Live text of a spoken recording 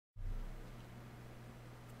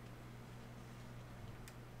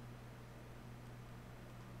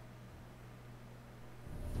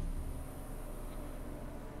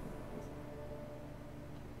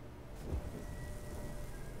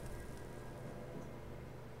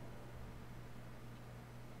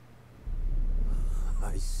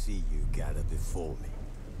see you gather before me.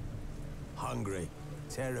 Hungry,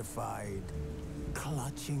 terrified,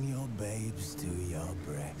 clutching your babes to your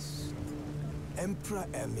breast. Emperor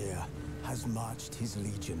Emir has marched his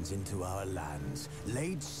legions into our lands,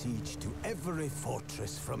 laid siege to every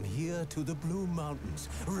fortress from here to the Blue Mountains.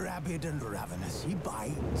 Rabid and ravenous, he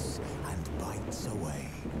bites and bites away.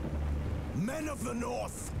 Men of the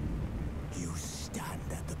North, you stand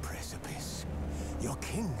at the precipice. Your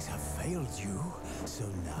kings have failed you, so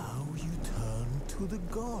now you turn to the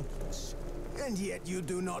gods. And yet you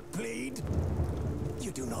do not plead.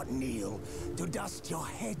 You do not kneel to dust your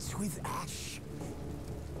heads with ash.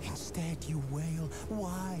 Instead you wail,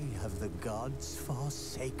 why have the gods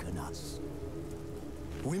forsaken us?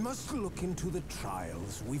 We must look into the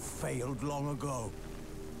trials we failed long ago.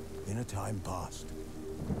 In a time past,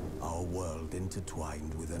 our world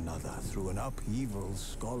intertwined with another through an upheaval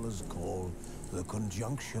scholars call the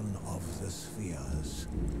conjunction of the spheres.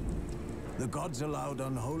 The gods allowed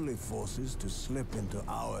unholy forces to slip into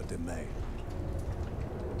our domain.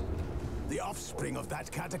 The offspring of that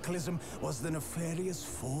cataclysm was the nefarious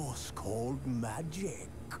force called magic.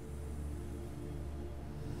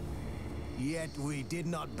 Yet we did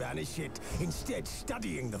not banish it, instead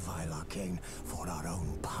studying the vile arcane for our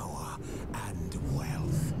own power and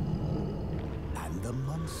wealth. And the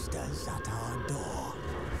monsters at our door,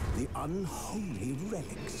 the unholy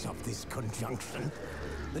relics of this conjunction.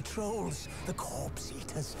 The trolls, the corpse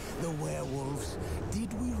eaters, the werewolves.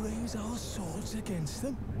 Did we raise our swords against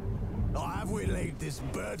them? Or have we laid this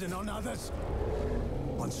burden on others?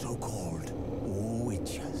 On so-called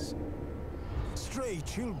witches. Stray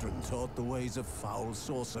children taught the ways of foul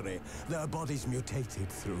sorcery, their bodies mutated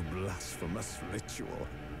through blasphemous ritual.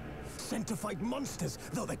 Sent to fight monsters,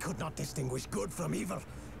 though they could not distinguish good from evil.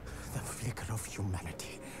 The flicker of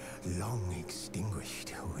humanity, long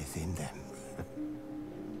extinguished within them.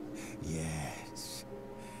 Yes,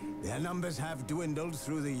 their numbers have dwindled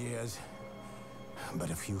through the years.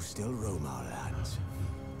 But a few still roam our lands,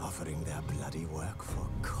 offering their bloody work for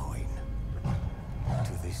coin.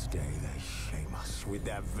 To this day, they shame us with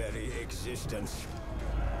their very existence.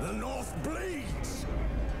 The North bleeds,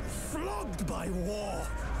 flogged by war.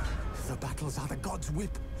 The battles are the gods'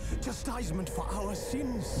 whip, chastisement for our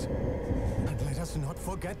sins. And let us not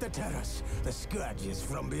forget the terrors, the scourges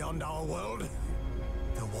from beyond our world.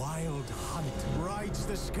 The wild hunt rides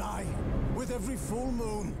the sky with every full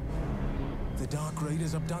moon. The Dark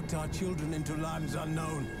Raiders abduct our children into lands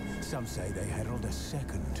unknown. Some say they herald a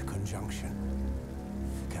second conjunction.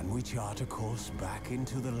 Can we chart a course back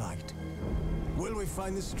into the light? Will we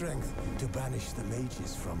find the strength to banish the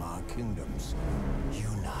mages from our kingdoms?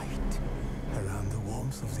 Unite around the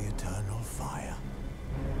warmth of the eternal fire.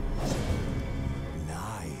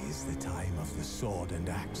 Nigh is the time of the sword and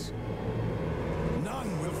axe.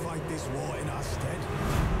 None will fight this war in our stead.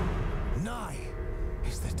 Nigh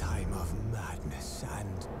is the time of madness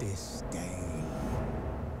and disdain.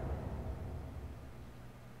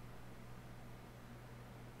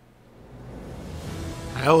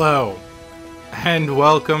 Hello, and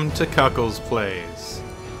welcome to Kuckles Plays.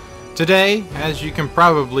 Today, as you can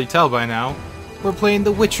probably tell by now, we're playing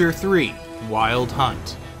The Witcher 3, Wild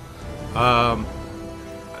Hunt. A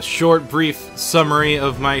short, brief summary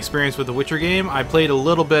of my experience with the Witcher game. I played a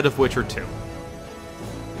little bit of Witcher 2.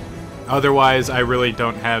 Otherwise, I really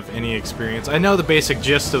don't have any experience. I know the basic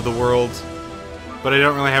gist of the world, but I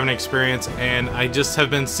don't really have any experience, and I just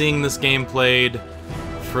have been seeing this game played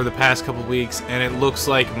for the past couple weeks, and it looks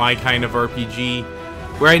like my kind of RPG,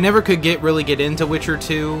 where I never could really get into Witcher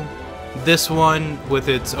 2. This one, with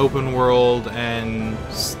its open world and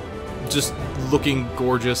just looking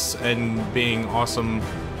gorgeous and being awesome,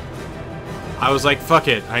 I was like, fuck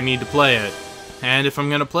it, I need to play it. And if I'm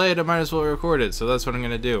gonna play it, I might as well record it, so that's what I'm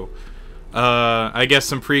gonna do. I guess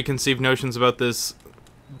some preconceived notions about this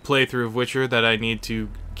playthrough of Witcher that I need to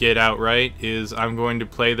get out right is I'm going to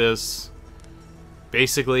play this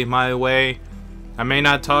basically my way. I may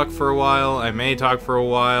not talk for a while, I may talk for a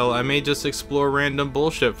while, I may just explore random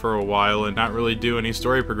bullshit for a while and not really do any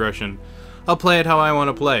story progression. I'll play it how I want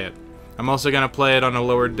to play it. I'm also going to play it on a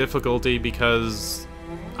lower difficulty because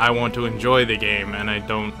I want to enjoy the game, and I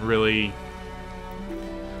don't really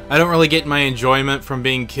get my enjoyment from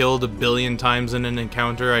being killed a billion times in an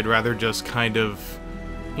encounter. I'd rather just kind of,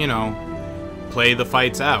 you know, play the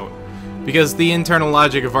fights out. Because the internal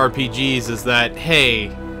logic of RPGs is that,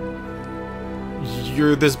 hey,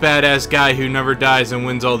 you're this badass guy who never dies and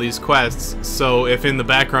wins all these quests, so if in the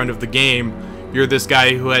background of the game, you're this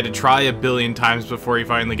guy who had to try a billion times before he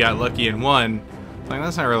finally got lucky and won, like,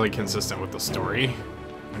 that's not really consistent with the story.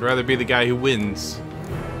 I'd rather be the guy who wins.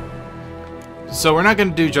 So we're not going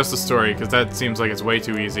to do just the story, because that seems like it's way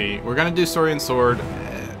too easy. We're going to do story and sword.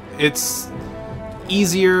 It's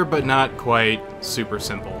easier, but not quite super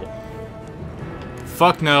simple.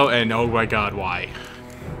 Fuck no, and oh my god, why?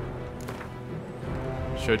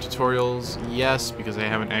 Show tutorials, yes, because I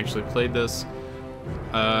haven't actually played this.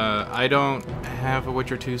 I don't have a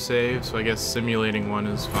Witcher 2 save, so I guess simulating one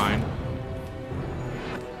is fine.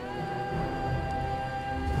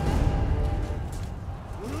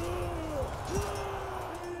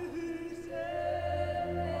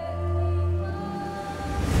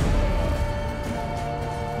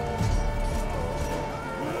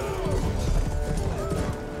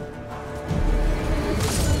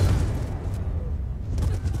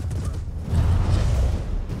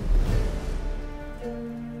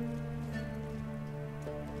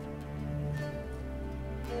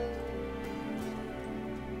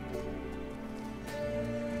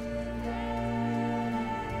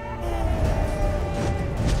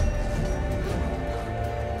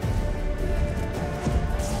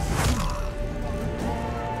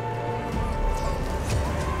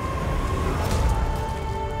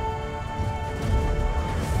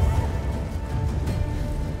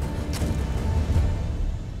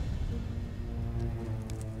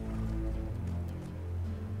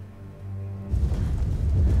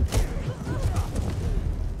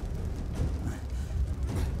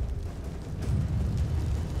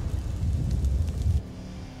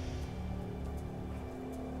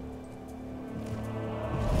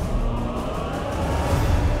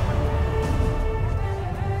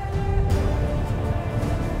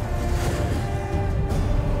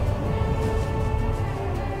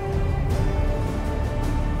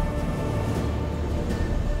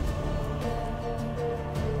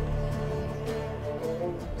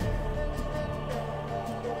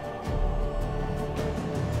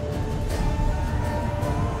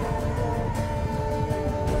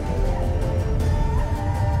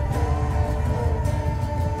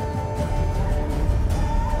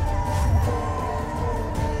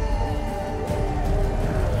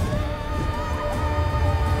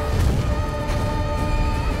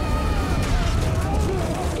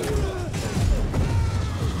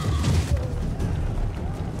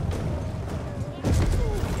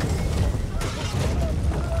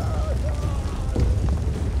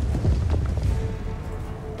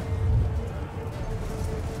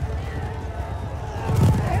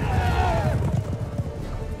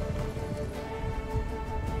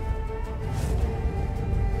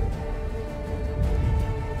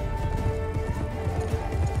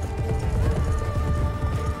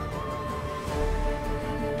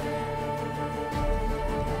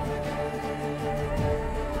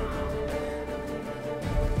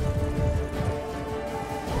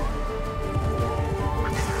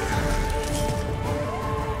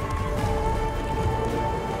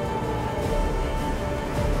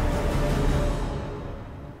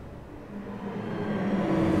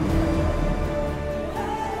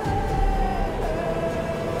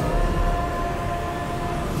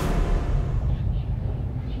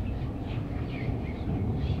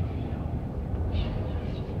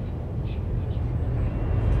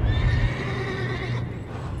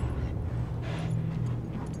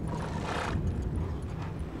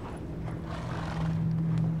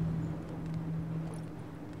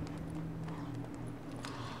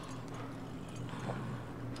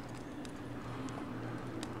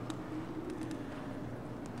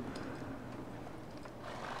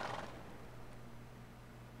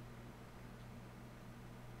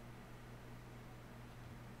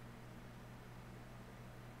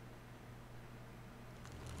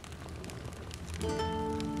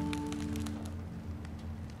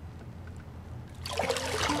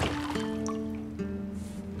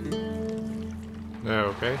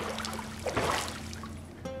 Okay.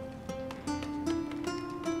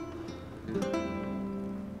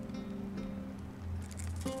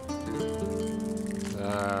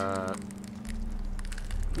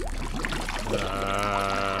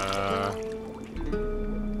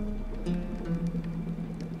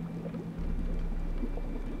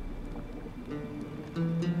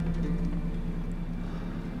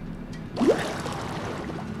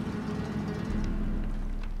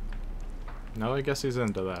 No, I guess he's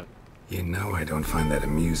into that. You know I don't find that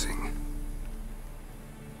amusing.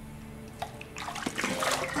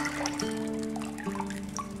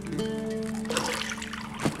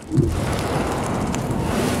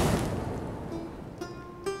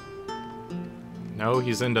 No,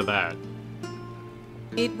 he's into that.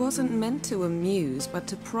 It wasn't meant to amuse, but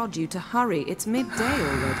to prod you to hurry. It's midday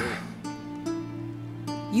already.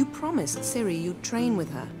 You promised Ciri you'd train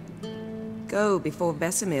with her. go before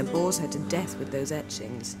Vesemir bores her to death with those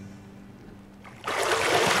etchings.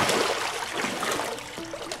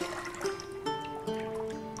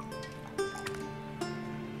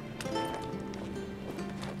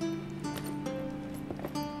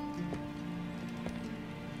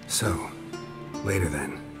 So, later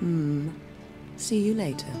then. See you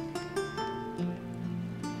later.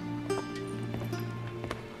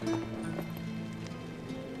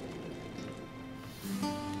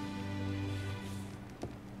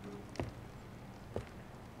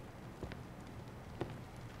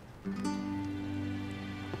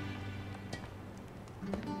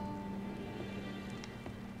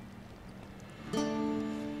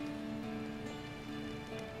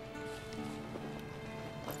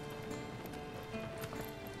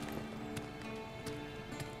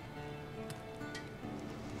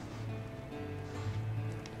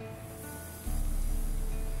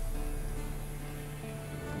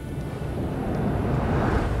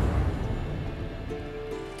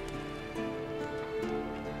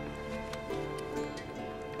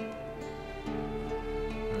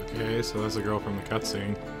 Okay, so that's the girl from the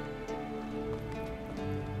cutscene.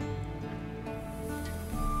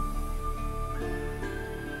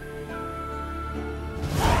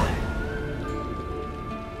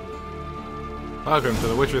 Welcome to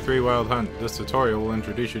the Witcher 3 Wild Hunt. This tutorial will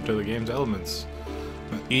introduce you to the game's elements.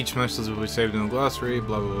 Each message will be saved in the glossary,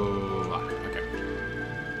 blah blah blah blah blah. Okay.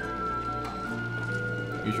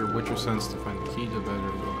 Use your Witcher sense to find the key to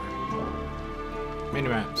better lore.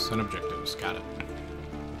 Minimaps and objectives. Got it.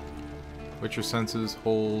 Witcher senses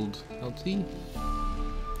hold LT?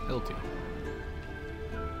 LT.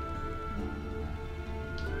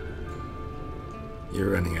 You're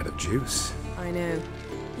running out of juice. I know.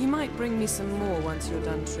 You might bring me some more once you're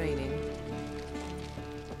done training.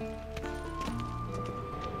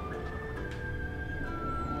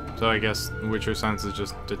 So I guess Witcher sense is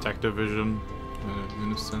just detective vision,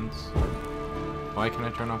 in a sense. Why can I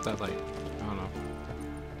turn off that light? I don't know.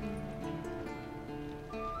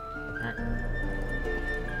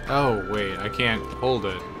 Oh, wait, I can't hold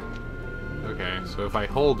it. Okay, so if I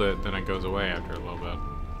hold it, then it goes away after a little bit.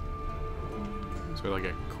 So like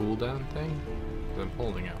a cooldown thing? I'm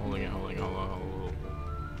holding it.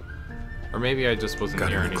 Or maybe I just wasn't Got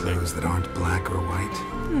near any anything. clothes that aren't black or white?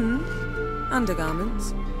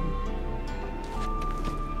 Undergarments.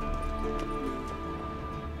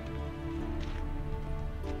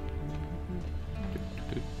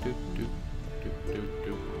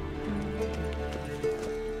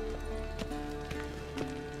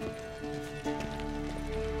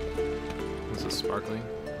 This is sparkling.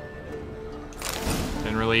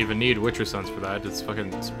 Didn't really even need Witcher sense for that. It's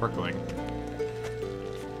fucking sparkling.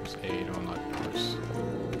 There's A to unlock doors.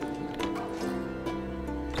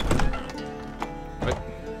 What?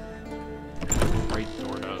 Right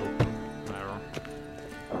door to open. Whatever.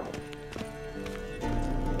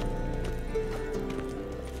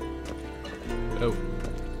 Oh.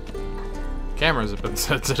 Cameras have been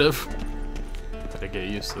sensitive. Gotta get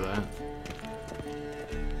used to that.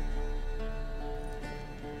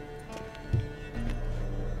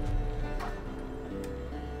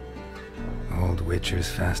 Old Witcher's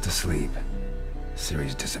fast asleep.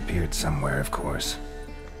 Ciri's disappeared somewhere, of course.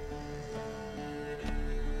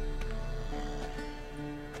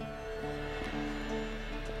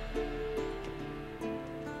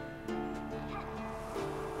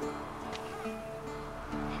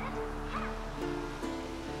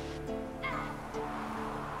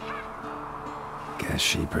 Guess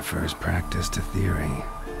she prefers practice to theory.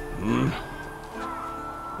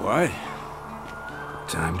 What?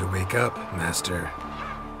 Time to wake up, Master.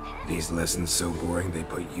 These lessons so boring they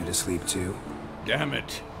put you to sleep too? Damn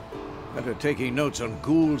it. After taking notes on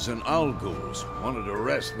ghouls and owl ghouls, wanted to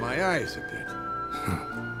rest my eyes a bit.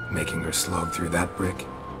 Making her slog through that brick?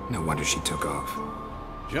 No wonder she took off.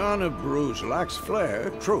 John of Bruges lacks flair,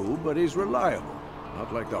 true, but he's reliable.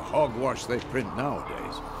 Not like the hogwash they print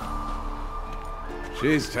nowadays.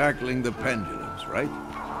 She's tackling the pendulums, right?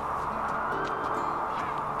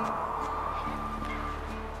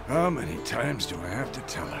 How many times do I have to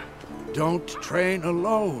tell her? Don't train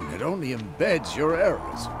alone. It only embeds your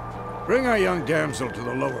errors. Bring our young damsel to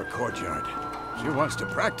the lower courtyard. She wants to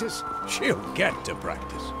practice, she'll get to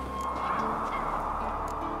practice.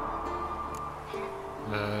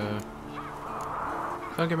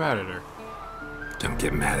 Don't get mad at her. Don't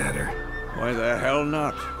get mad at her. Why the hell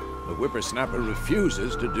not? The whippersnapper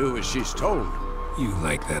refuses to do as she's told. You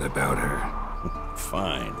like that about her.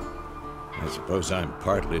 Fine. I suppose I'm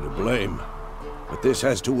partly to blame. But this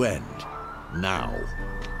has to end. Now.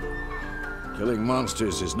 Killing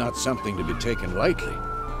monsters is not something to be taken lightly.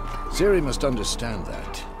 Ciri must understand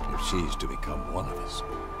that, if she's to become one of us.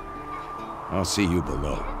 I'll see you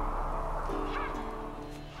below.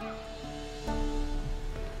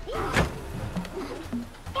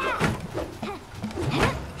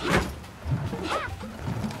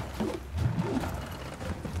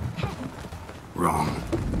 Wrong.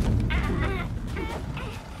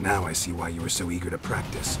 Now I see why you were so eager to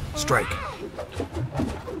practice. Strike.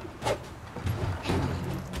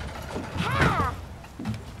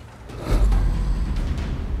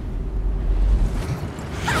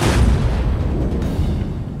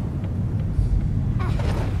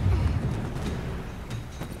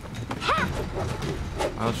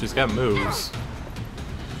 Well, she's got moves.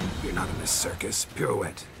 You're not in this circus.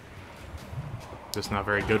 Pirouette. Just not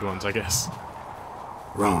very good ones, I guess.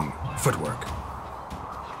 Wrong. Footwork.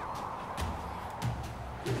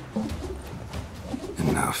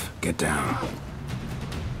 Enough. Get down.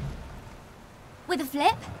 With a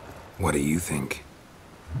flip? What do you think?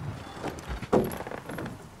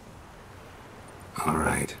 All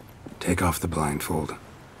right. Take off the blindfold.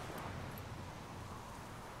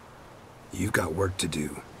 You've got work to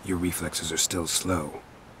do. Your reflexes are still slow.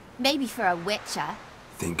 Maybe for a Witcher.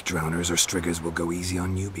 Think drowners or striggers will go easy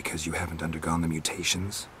on you because you haven't undergone the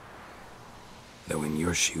mutations? Though in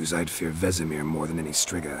your shoes, I'd fear Vesemir more than any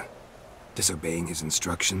strigger. Disobeying his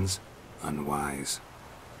instructions? Unwise.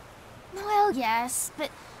 Well, yes, but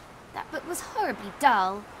that book was horribly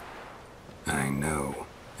dull. I know.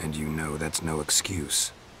 And you know that's no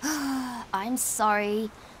excuse. I'm sorry.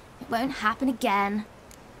 It won't happen again.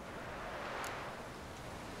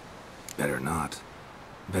 Better not.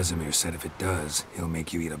 Vesemir said if it does, he'll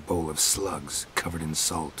make you eat a bowl of slugs covered in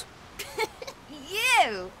salt.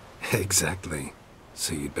 You! Exactly.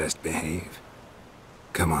 So you'd best behave.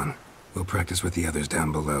 Come on. We'll practice with the others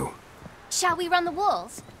down below. Shall we run the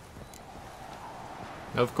walls?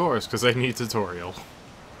 Of course, because I need tutorial.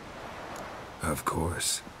 Of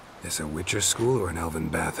course. This a Witcher school or an elven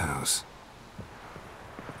bathhouse?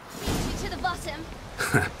 To the bottom.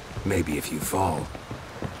 Maybe if you fall.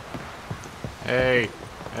 Hey,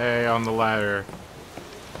 hey, on the ladder.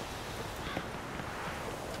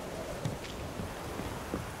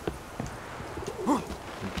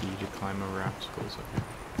 Need to climb over obstacles. Okay.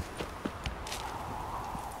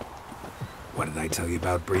 What did I tell you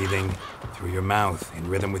about breathing? Through your mouth, in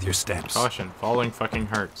rhythm with your steps. Caution, falling fucking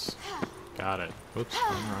hurts. Got it. Oops,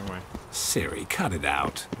 going the wrong way. Ciri, cut it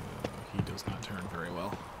out. He does not turn very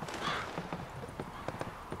well.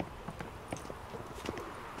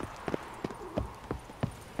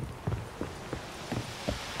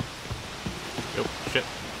 Oh, shit.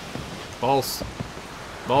 Balls.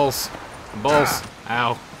 Balls. Balls.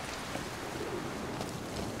 Ow.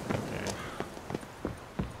 Okay.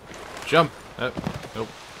 Jump. Nope.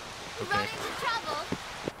 Okay. Run into trouble.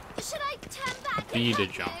 Should I turn back? B and to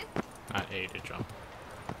help jump. you? Not A to jump.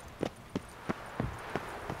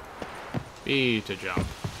 B to jump.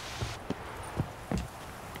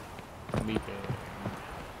 Leaping.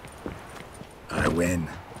 I win.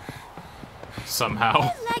 Somehow.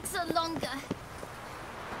 Your legs are longer.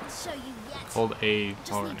 I'll show you yet. Hold A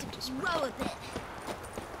Just or need into to sprint. grow a bit.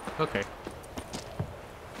 Okay.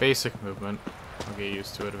 Basic movement. I'll get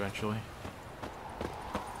used to it eventually.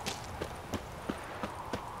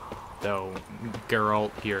 Though,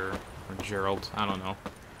 Geralt here, or Geralt, I don't know.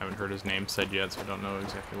 I haven't heard his name said yet, so I don't know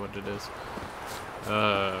exactly what it is.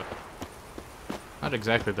 Not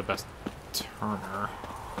exactly the best turner.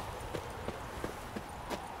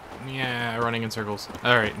 Yeah, running in circles.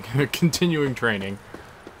 Alright, continuing training.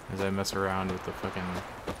 As I mess around with the fucking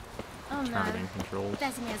Oh turning no. controls.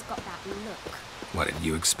 Vesemir's got that look. What did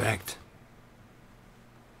you expect?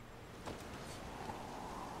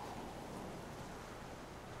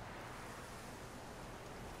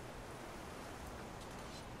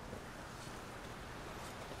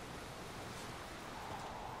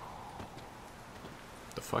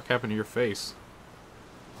 The fuck happened to your face?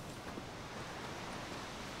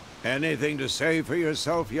 Anything to say for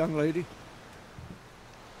yourself, young lady?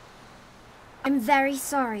 I'm very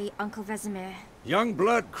sorry, Uncle Vesemir. Young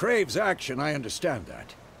blood craves action, I understand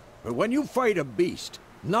that. But when you fight a beast,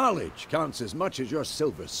 knowledge counts as much as your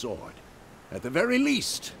silver sword. At the very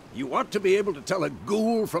least, you ought to be able to tell a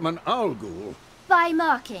ghoul from an owl ghoul. By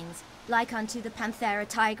markings, like unto the Panthera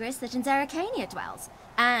tigris that in Zerrikania dwells,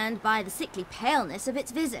 and by the sickly paleness of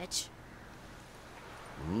its visage.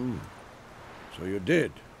 So you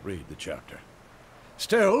did read the chapter.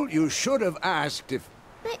 Still, you should have asked if...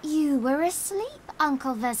 But you were asleep,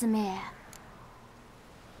 Uncle Vesemir.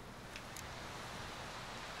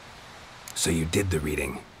 So you did the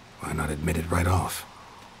reading. Why not admit it right off?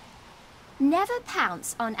 Never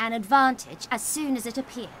pounce on an advantage as soon as it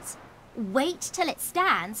appears. Wait till it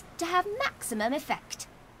stands to have maximum effect.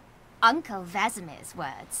 Uncle Vesemir's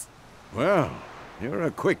words. Well, you're a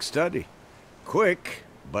quick study. Quick,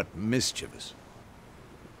 but mischievous.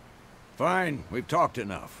 Fine, we've talked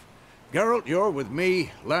enough. Geralt, you're with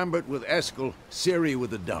me, Lambert with Eskel, Ciri with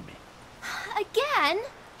the dummy. Again?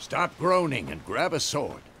 Stop groaning and grab a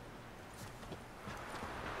sword.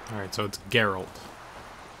 Alright, so it's Geralt.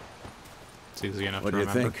 It's easy enough What to do you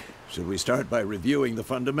remember. think? Should we start by reviewing the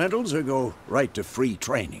fundamentals or go right to free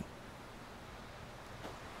training?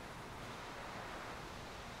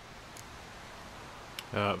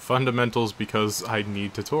 Fundamentals because I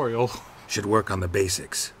need tutorial. Should work on the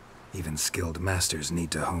basics. Even skilled masters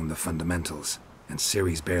need to hone the fundamentals, and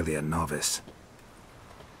Ciri's barely a novice.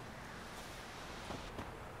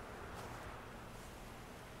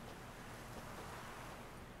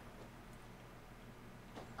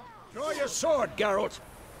 Draw your sword, Geralt!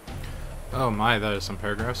 Oh my, that is some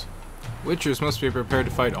paragraphs. Witchers must be prepared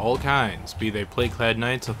to fight all kinds, be they plate-clad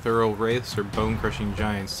knights, thorough wraiths, or bone-crushing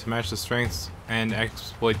giants. To match the strengths and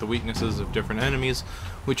exploit the weaknesses of different enemies,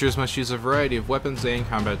 Witchers must use a variety of weapons and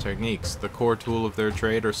combat techniques. The core tool of their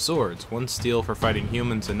trade are swords, one steel for fighting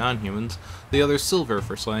humans and non-humans, the other silver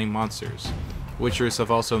for slaying monsters. Witchers have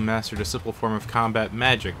also mastered a simple form of combat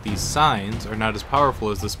magic. These signs are not as powerful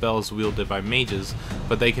as the spells wielded by mages,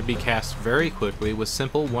 but they can be cast very quickly with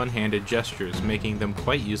simple one-handed gestures, making them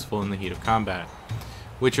quite useful in the heat of combat.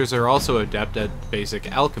 Witchers are also adept at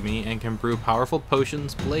basic alchemy and can brew powerful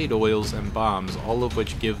potions, blade oils, and bombs, all of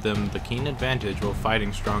which give them the keen advantage while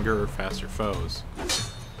fighting stronger or faster foes.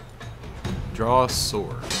 Draw a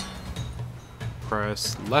sword.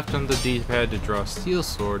 Press left on the D-pad to draw a steel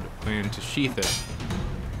sword and to sheath it.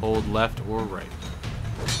 Hold left or right.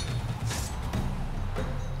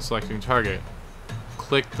 Selecting target.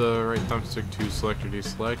 Click the right thumbstick to select or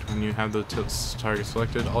deselect. When you have the target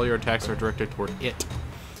selected, all your attacks are directed toward it.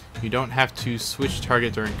 You don't have to switch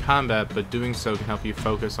target during combat, but doing so can help you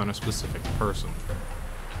focus on a specific person.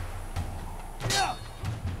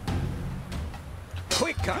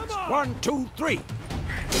 Quick cuts! 1, 2, 3!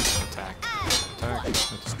 Attack. Attack.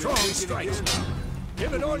 Strong strikes now.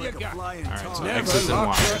 Give it all you got. Alright, so Never X's and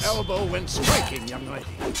lock your Y's. elbow when striking, young lady.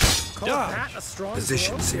 Dodge.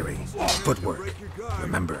 Position, Ciri. Footwork.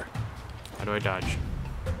 Remember, How do I dodge?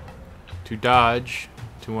 To dodge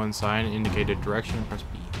to one side, indicated direction, press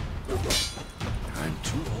B. I'm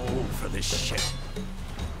too old for this shit.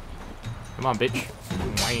 Come on, bitch.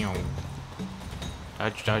 Wow.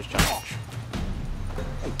 Dodge, dodge, dodge.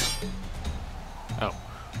 Oh.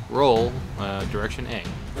 Roll, direction A.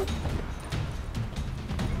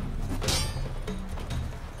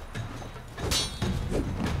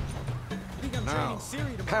 Now,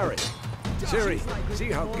 parry. Ciri, see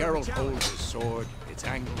how Geralt holds his sword? It's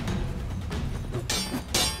angled. What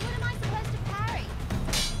am I supposed to parry?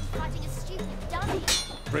 Fighting a stupid dummy.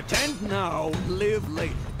 Pretend now, live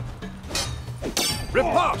later.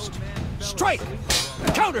 Riposte! Strike!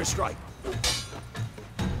 Counter-strike!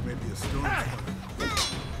 Maybe a storm coming.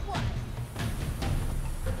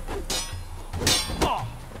 What?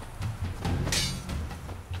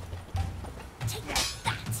 Take that!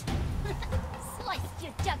 Sliced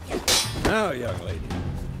your jugular. Now, young lady,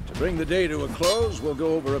 to bring the day to a close, we'll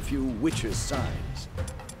go over a few witches' signs.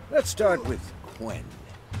 Let's start with Quen.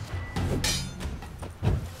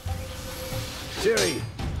 Ciri,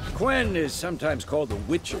 Quen is sometimes called the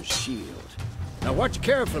Witcher's Shield. Now watch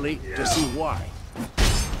carefully to see why.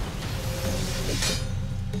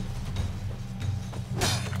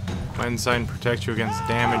 Quen sign protects you against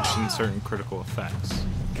damage and certain critical effects.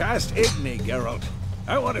 Cast Igni, Geralt.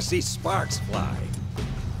 I want to see sparks fly.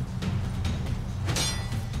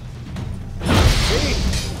 See?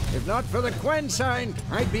 If not for the Quen sign,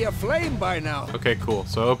 I'd be aflame by now. Okay, cool.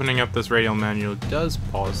 So opening up this radial menu does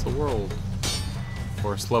pause the world.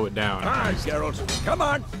 Or slow it down. All right, Geralt, come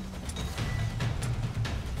on.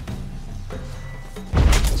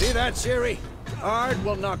 See that, Ciri? Ard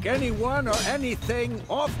will knock anyone or anything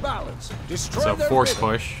off balance. Destroy So their force rhythm.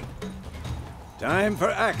 push. Time for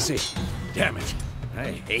Axie. Damn it. I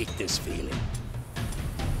hate this feeling.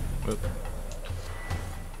 Oop.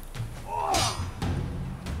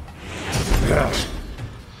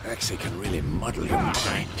 Axie can really muddle your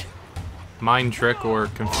mind. Mind trick or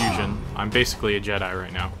confusion. I'm basically a Jedi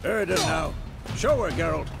right now. Heard him now. Show her,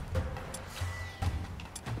 Geralt.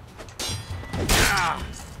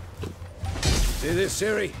 See this,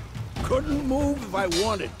 Ciri? Couldn't move if I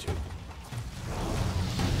wanted to.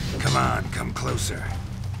 come on, come closer.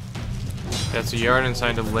 That's a yard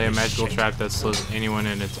inside to lay a magical trap that slows anyone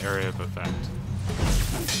in its area of effect.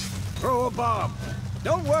 Throw a a bomb.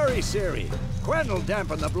 Don't worry, Ciri. Quen will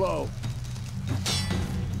dampen the blow.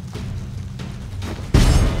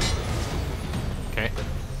 Okay,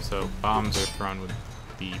 so bombs are thrown with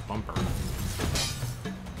the bumper.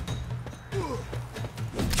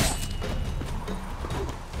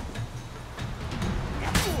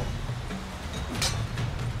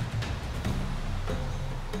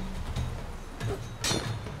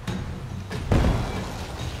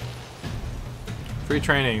 Free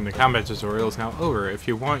training. The combat tutorial is now over. If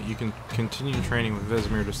you want, you can continue training with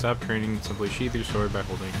Vesemir. To stop training, simply sheath your sword by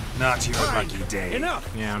holding. Not your lucky day. Enough.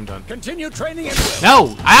 Yeah, I'm done. Continue training at will.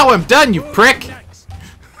 No! Ow, I'm done, you prick!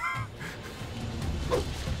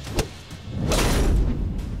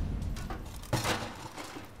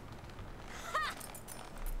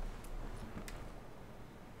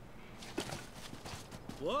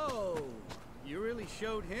 Whoa! You really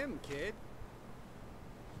showed him, kid.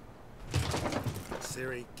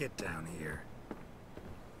 Ciri, get down here.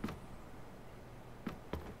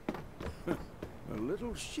 A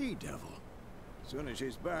little she-devil. Soon as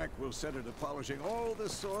she's back, we'll set her to polishing all the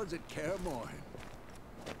swords at Kaer Morhen.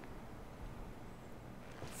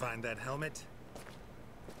 Find that helmet?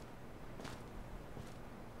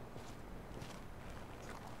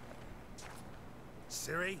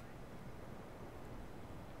 Ciri?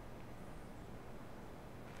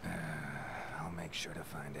 I'll make sure to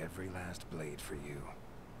find every last blade for you.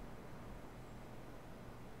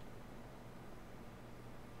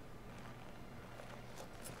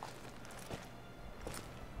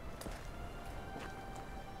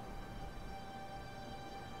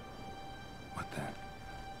 What then?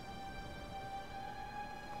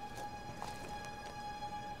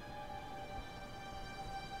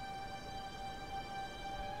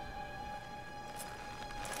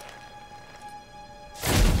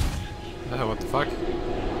 What the fuck?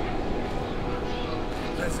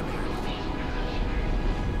 Vesemir.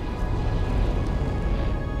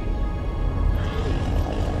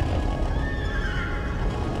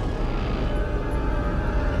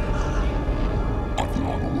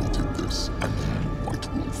 Adriana will take this, and you, White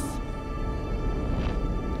Wolf.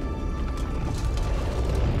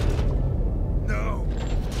 No!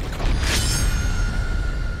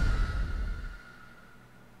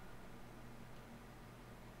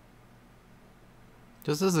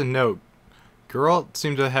 Just as a note, Geralt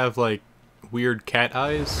seemed to have, like, weird cat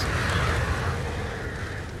eyes.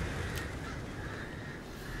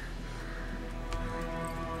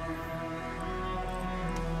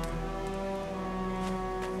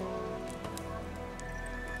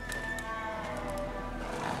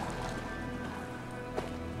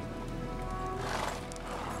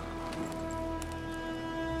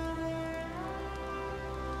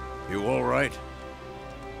 You all right?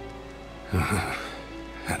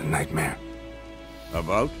 Had a nightmare.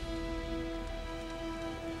 About?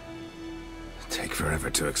 Take forever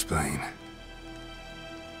to explain.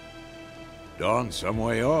 Dawn's some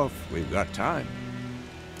way off. We've got time.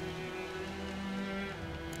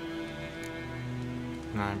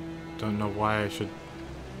 I don't know why I should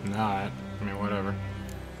not. I mean, whatever.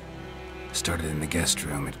 Started in the guest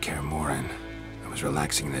room at Kaer Morhen. I was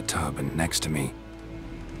relaxing in the tub, and next to me,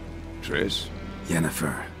 Triss?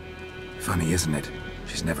 Yennefer. Funny, isn't it?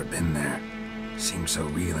 She's never been there. Seemed so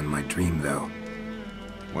real in my dream, though.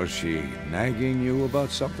 Was she nagging you about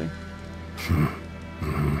something?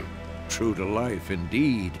 True to life,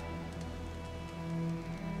 indeed.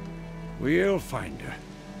 We'll find her.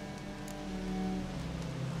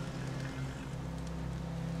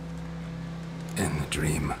 In the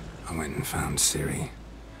dream, I went and found Ciri.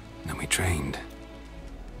 Then we trained.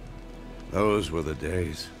 Those were the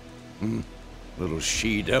days. Little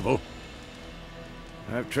she-devil.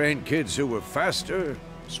 I've trained kids who were faster,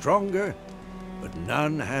 stronger, but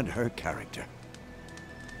none had her character.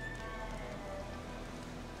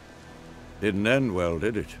 Didn't end well,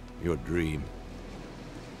 did it? Your dream?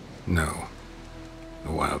 No.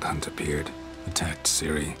 The Wild Hunt appeared, attacked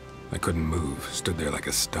Ciri. I couldn't move, stood there like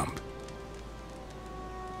a stump.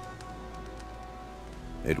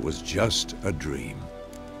 It was just a dream.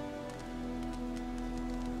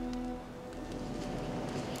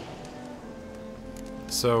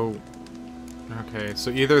 So, okay,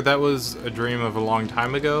 so either that was a dream of a long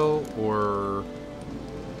time ago, or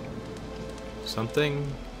something?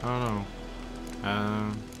 I don't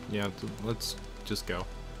know. Yeah, let's just go.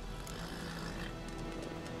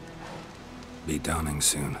 Be dawning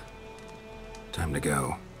soon. Time to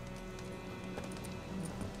go.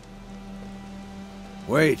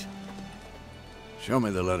 Wait. Show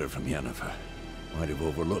me the letter from Yennefer. Might have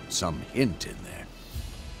overlooked some hint in there.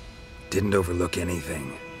 Didn't overlook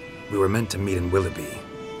anything. We were meant to meet in Willoughby.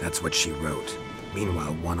 That's what she wrote.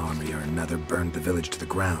 Meanwhile, one army or another burned the village to the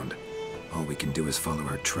ground. All we can do is follow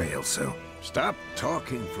her trail, so... Stop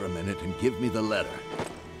talking for a minute and give me the letter.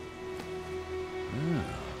 Ah,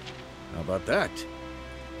 how about that?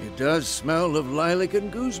 It does smell of lilac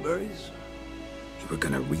and gooseberries. You were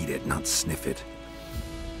gonna read it, not sniff it.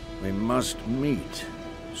 We must meet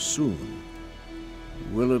soon.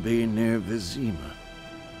 Willoughby near Vizima.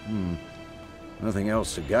 Nothing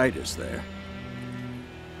else to guide us there.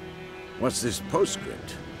 What's this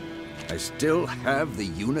postscript? I still have the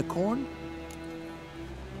unicorn?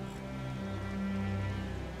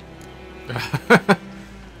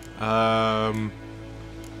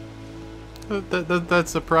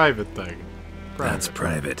 That's a private thing. That's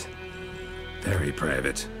private. Very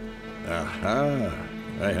private. Aha,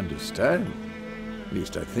 I understand. At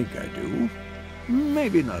least I think I do.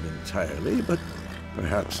 Maybe not entirely, but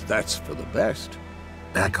perhaps that's for the best.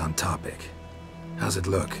 Back on topic. How's it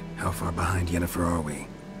look? How far behind Yennefer are we?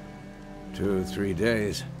 2 or 3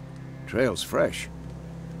 days. Trail's fresh,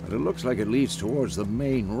 but it looks like it leads towards the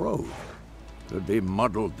main road. Could be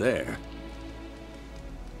muddled there.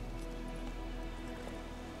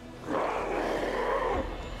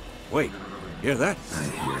 Wait, hear that? I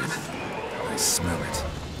hear it. I smell it.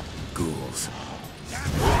 Ghouls.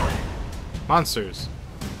 Monsters.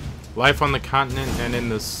 Life on the continent and in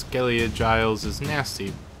the Skellige Isles is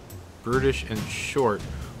nasty, brutish, and short.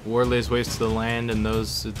 War lays waste to the land, and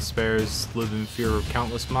those it spares live in fear of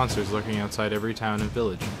countless monsters lurking outside every town and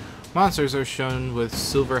village. Monsters are shown with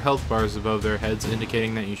silver health bars above their heads,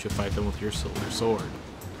 indicating that you should fight them with your silver sword.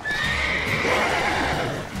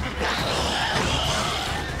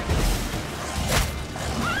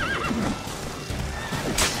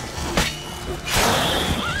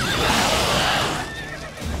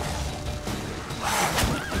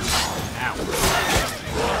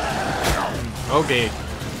 Okay.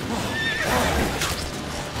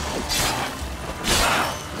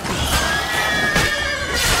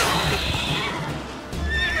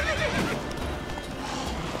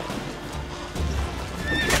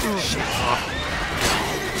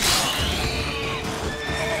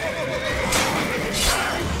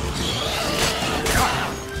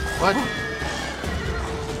 What?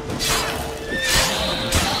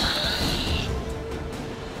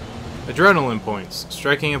 Adrenaline points.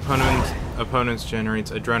 Striking opponents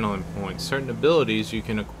generates adrenaline points. Certain abilities you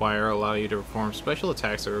can acquire allow you to perform special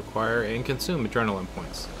attacks that require and consume adrenaline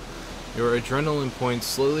points. Your adrenaline points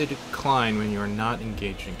slowly decline when you are not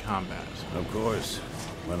engaged in combat. Of course.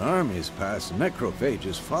 When armies pass,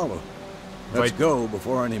 necrophages follow. Let's go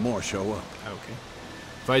before any more show up. Okay.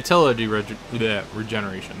 Vitality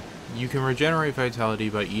regeneration. You can regenerate vitality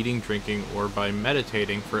by eating, drinking, or by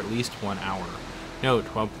meditating for at least 1 hour. Note,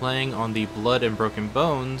 while playing on the Blood and Broken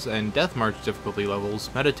Bones and Death March difficulty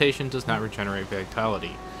levels, meditation does not regenerate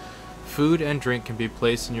vitality. Food and drink can be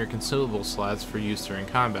placed in your consumable slots for use during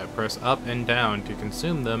combat. Press up and down to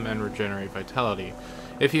consume them and regenerate vitality.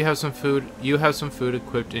 If you have some food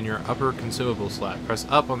equipped in your upper consumable slot. Press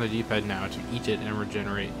up on the D-pad now to eat it and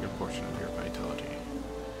regenerate your portion of your vitality.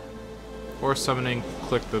 Or summoning,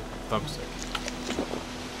 click the thumbstick.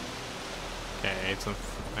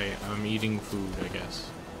 Okay, I'm eating food, I guess.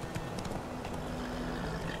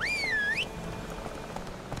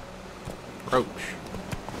 Roach.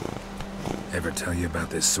 Ever tell you about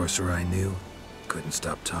this sorcerer I knew? Couldn't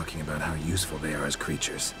stop talking about how useful they are as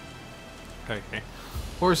creatures. Okay.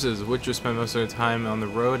 Horses. Witchers spend most of their time on the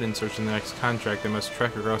road in search of the next contract. They must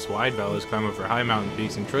trek across wide valleys, climb over high mountain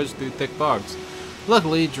peaks, and trudge through thick bogs.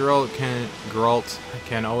 Luckily, Geralt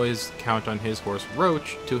can always count on his horse,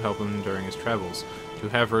 Roach, to help him during his travels. To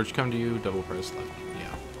have Roach come to you, double press left.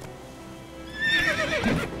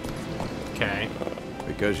 Yeah. Okay.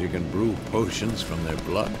 Because you can brew potions from their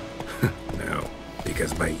blood? No,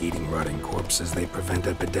 because by eating rotting corpses, they prevent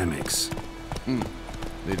epidemics.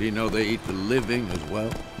 Did he know they eat the living as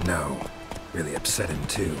well? No. Really upset him,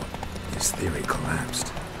 too. His theory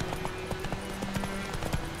collapsed.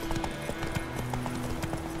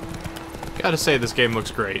 Gotta say, this game looks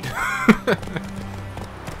great.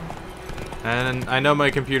 And I know my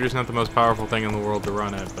computer's not the most powerful thing in the world to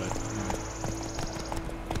run it, but...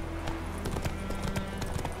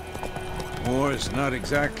 War's not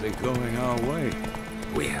exactly going our way.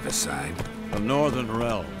 We have a side. The Northern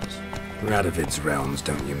Realms. Radovid's realms,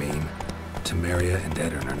 don't you mean? Temeria and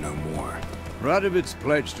Edirn are no more. Radovid's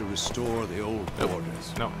pledged to restore the old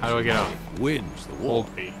borders. No, how do I get out? Wins the war.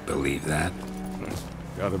 Hold B. Believe that?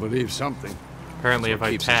 Gotta believe something. Apparently, That's if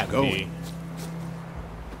I keeps tap us going. B...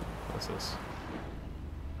 What's this?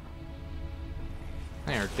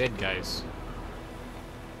 They are dead guys.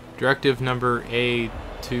 Directive number A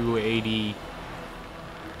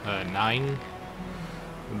 289.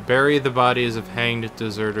 Bury the bodies of hanged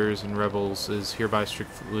deserters and rebels is hereby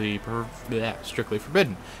strictly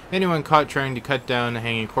forbidden. Anyone caught trying to cut down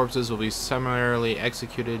hanging corpses will be summarily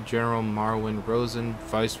executed. General Marwyn Rosen,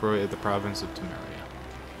 Viceroy of the province of Temeria.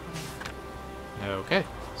 Okay,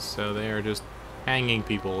 so they are just hanging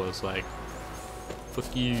people. It's like,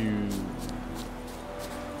 fuck you.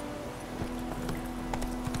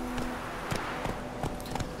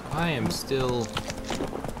 I am still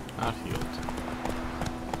not healed.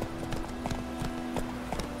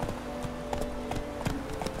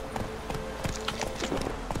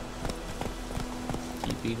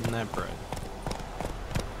 Keep eating that bread.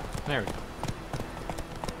 There we go.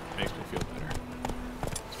 Makes me feel better.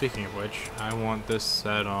 Speaking of which, I want this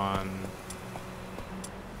set on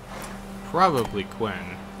probably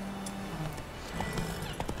Quinn.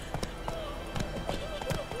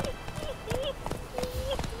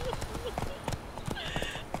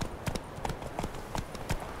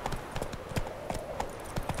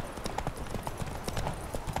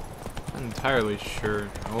 Entirely sure.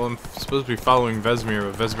 Well, I'm supposed to be following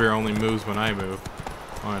Vesemir, but Vesemir only moves when I move.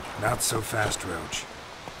 Watch. Not so fast, Roach.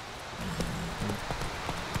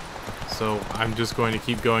 So I'm just going to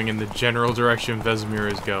keep going in the general direction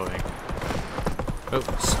Vesemir is going. Oh.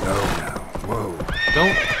 Slow now. Whoa.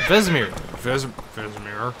 Don't. Vesemir!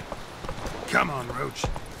 Vesemir. Come on, Roach.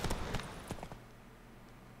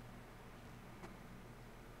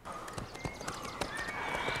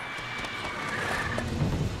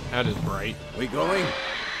 That is bright. We going?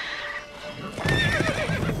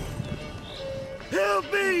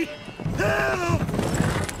 Help me! Help!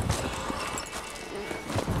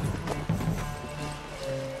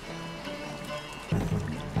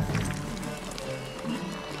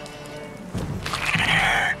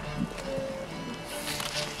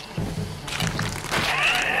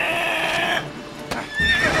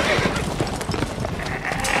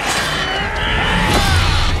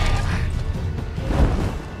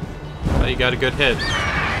 You got a good hit.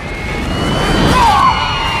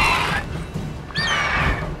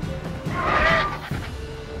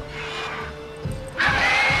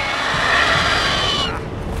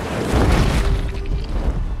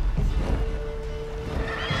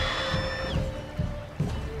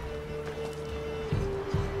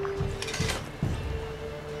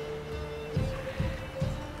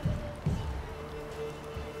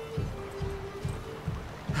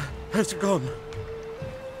 Has it gone?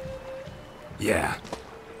 Yeah.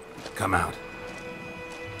 Come out.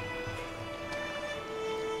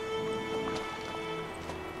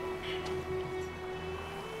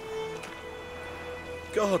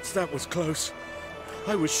 Gods, that was close.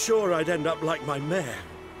 I was sure I'd end up like my mare.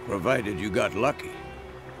 Provided you got lucky.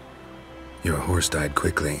 Your horse died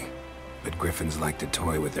quickly, but griffins like to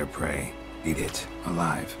toy with their prey. Eat it,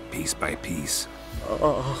 alive, piece by piece.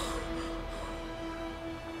 Oh.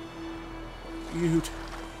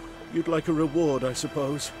 You'd like a reward, I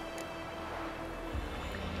suppose.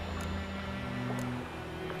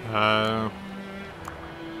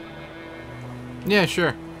 Yeah,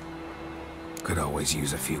 sure. Could always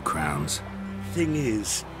use a few crowns. Thing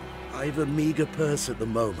is, I've a meager purse at the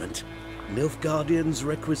moment. Nilfgaardians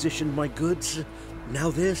requisitioned my goods. Now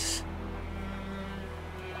this.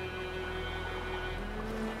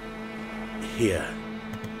 Here.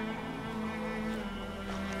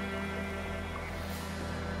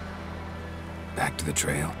 Back to the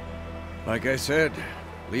trail. Like I said,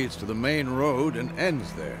 leads to the main road and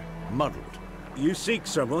ends there, muddled. You seek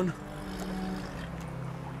someone?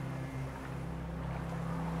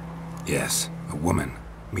 Yes, a woman.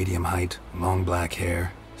 Medium height, long black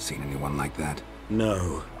hair. Seen anyone like that?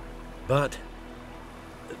 No. But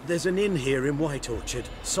there's an inn here in White Orchard.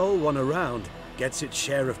 Sole one around. Gets its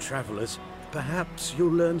share of travelers. Perhaps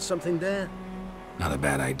you'll learn something there? Not a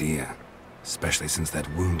bad idea. Especially since that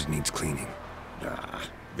wound needs cleaning. Ah,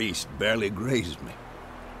 beast barely grazed me.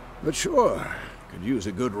 But sure, could use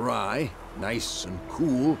a good rye. Nice and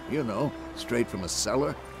cool, you know, straight from a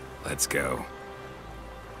cellar. Let's go.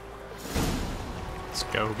 Let's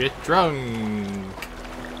go get drunk.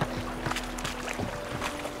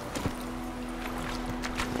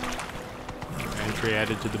 Entry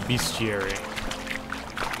added to the bestiary.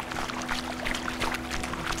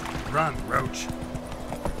 Run, Roach.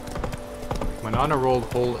 When on a roll,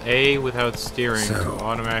 hold A without steering So, to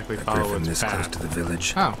automatically a follow griffin its this close path. to the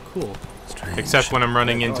village. Oh, cool. Strange. Except when I'm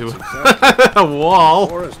running into Exactly. a wall.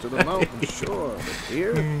 Forest to the mountain, sure, but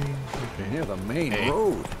here, near the main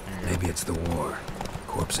road. Maybe it's the war.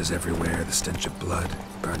 Corpses everywhere, the stench of blood,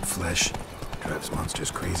 burnt flesh. Drives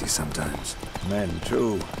monsters crazy sometimes. Men,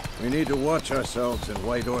 too. We need to watch ourselves in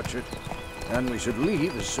White Orchard. And we should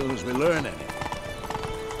leave as soon as we learn anything.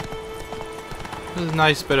 This is a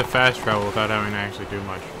nice bit of fast travel without having to actually do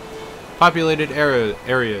much. Populated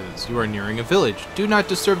areas. You are nearing a village. Do not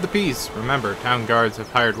disturb the peace. Remember, town guards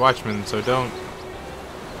have hired watchmen, so don't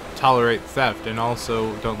tolerate theft, and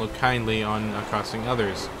also don't look kindly on accosting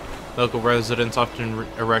others. Local residents often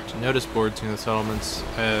erect notice boards near the settlements,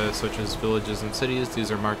 such as villages and cities.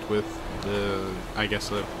 These are marked with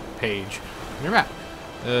a page on your map.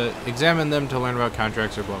 Examine them to learn about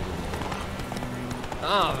contracts or blah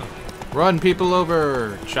blah blah. Run people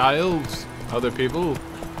over, childs. Other people.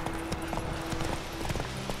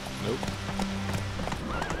 Nope.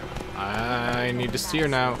 I need to steer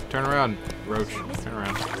now. Turn around, Roach. Turn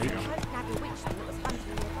around. There you go.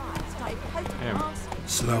 Damn.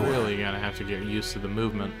 Slower. Really gonna have to get used to the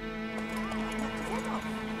movement.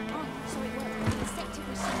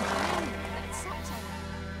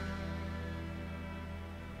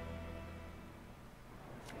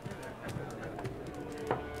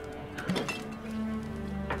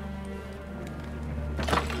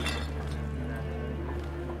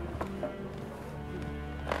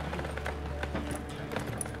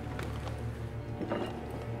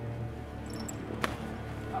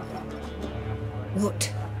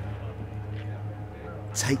 What?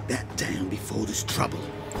 Take that down before there's trouble.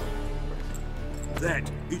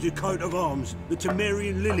 That is a coat of arms, the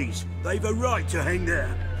Temerian lilies. They've a right to hang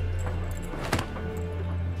there.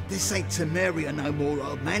 This ain't Temeria no more,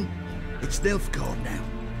 old man. It's Nilfgaard now.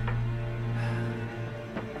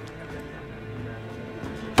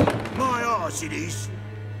 My arse it is.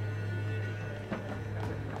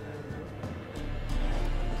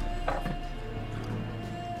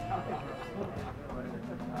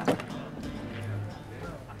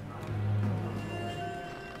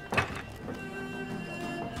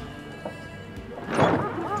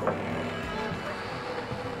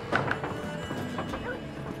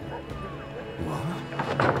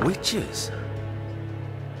 Witches?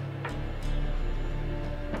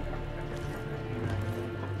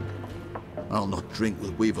 I'll not drink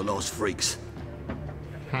with Weaverlost freaks.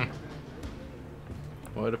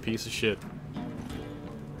 What a piece of shit.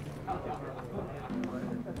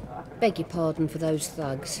 Beg your pardon for those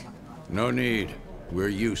thugs. No need. We're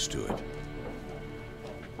used to it.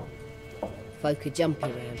 Folk are jumpy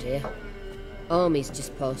around here. Armies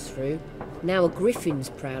just passed through. Now a griffin's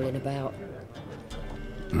prowling about.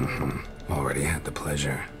 Already had the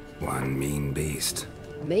pleasure. One mean beast.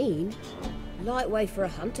 Mean? Light way for a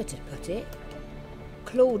hunter to put it.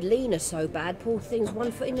 Clawed Lena so bad, poor thing's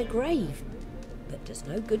 1 foot in the grave. But does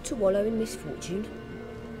no good to wallow in misfortune.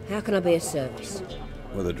 How can I be of service?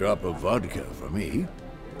 With a drop of vodka for me.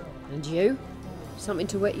 And you? Something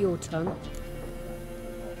to wet your tongue?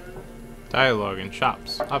 Dialogue in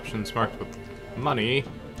shops. Options marked with money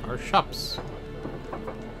are shops.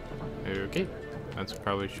 Okay. That's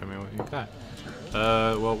probably show me what you got.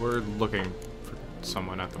 Well, we're looking for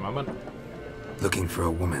someone at the moment. Looking for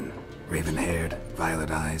a woman. Raven-haired,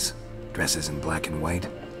 violet eyes, dresses in black and white.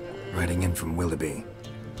 Riding in from Willoughby.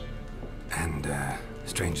 And,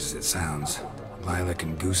 strange as it sounds, lilac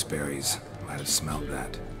and gooseberries might have smelled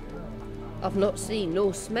that. I've not seen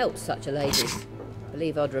nor smelt such a lady.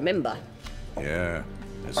 Believe I'd remember. Yeah,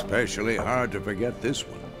 especially hard to forget this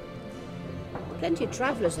one. Plenty of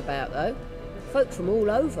travellers about, though. Folk from all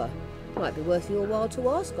over. Might be worth your while to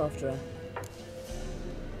ask after her.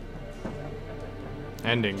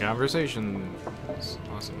 Ending conversation. That's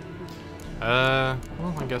awesome.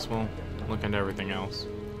 Well, I guess we'll look into everything else.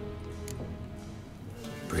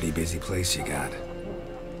 Pretty busy place you got.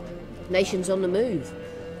 Nations on the move.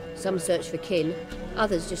 Some search for kin,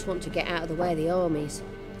 others just want to get out of the way of the armies.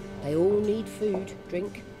 They all need food,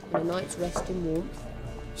 drink, and a night's rest in warmth.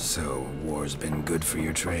 So, war's been good for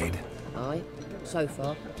your trade? Aye, so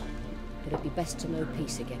far. But it'd be best to know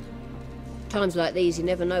peace again. Times like these, you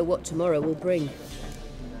never know what tomorrow will bring.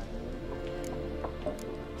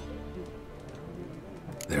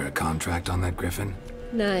 There a contract on that griffin?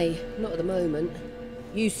 Nay, not at the moment.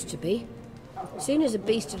 Used to be. Soon as a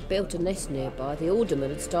beast had built a nest nearby, the alderman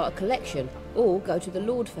would start a collection, or go to the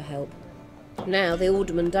Lord for help. Now the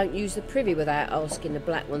aldermen don't use the privy without asking the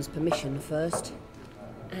Black One's permission first.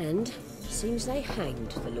 And seems they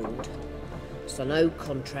hanged the Lord. So no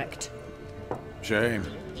contract. Shame.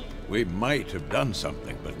 We might have done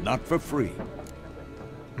something, but not for free.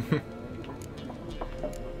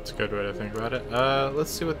 It's a good way to think about it.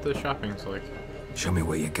 Let's see what the shopping's like. Show me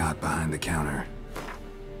what you got behind the counter.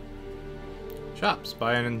 Shops.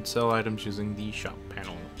 Buy and sell items using the shop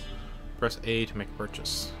panel. Press A to make a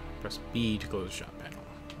purchase. Press B to close the shop panel.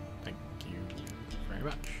 Thank you very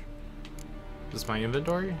much. This is my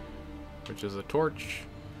inventory, which is a torch,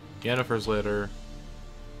 Yennefer's litter,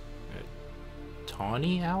 a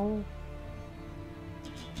tawny owl?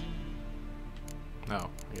 No,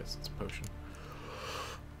 I guess it's a potion.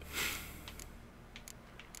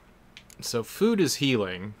 So food is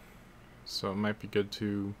healing, so it might be good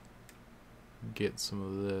to get some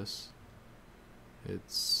of this.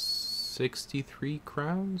 It's 63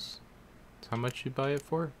 crowns? That's how much you buy it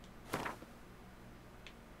for?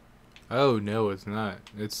 Oh, no, it's not.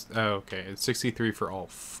 It's, oh, okay. It's 63 for all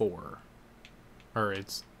 4. Or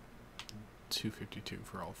it's 252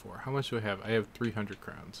 for all 4. How much do I have? I have 300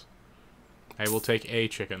 crowns. I will take a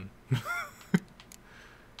chicken.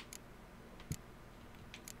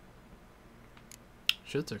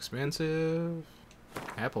 Shit's expensive.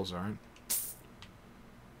 Apples aren't.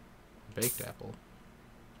 Baked apple.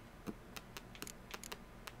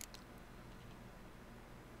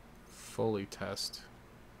 Fully test.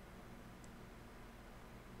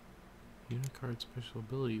 Unicard special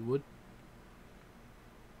ability. What?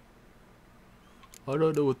 I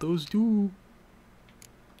don't know what those do.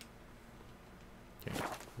 Okay,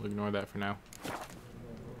 we'll ignore that for now.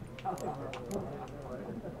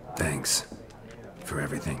 Thanks for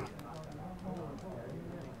everything.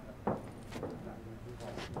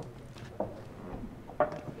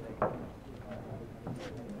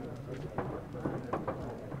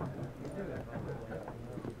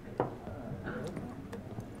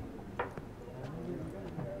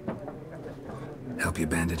 Help you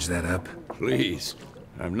bandage that up? Please.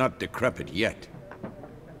 I'm not decrepit yet.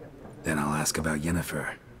 Then I'll ask about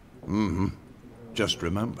Yennefer. Mm-hmm. Just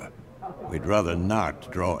remember, we'd rather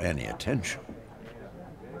not draw any attention.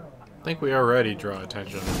 I think we already draw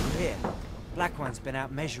attention. Here, Black One's been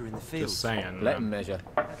out measuring the fields. Just saying. Let him measure.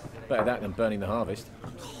 Better that than burning the harvest.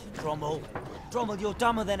 Drommel. Drommel, you're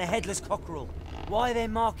dumber than a headless cockerel. Why are they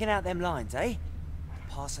marking out them lines, eh?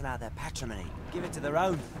 Parcel out their patrimony. Give it to their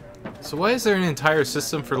own. So why is there an entire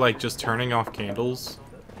system for, like, just turning off candles?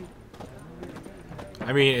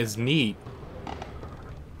 I mean, it's neat,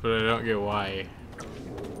 but I don't get why.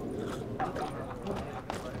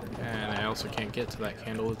 And I also can't get to that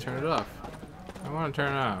candle to turn it off. I want to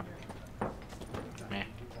turn it off. Meh.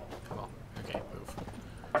 Come on. Okay,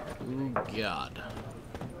 move. Oh, God.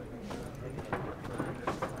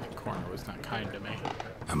 That corner was not kind to me.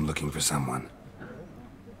 I'm looking for someone.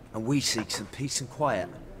 And we seek some peace and quiet.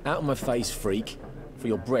 Out of my face, freak, for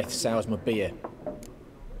your breath sours my beer.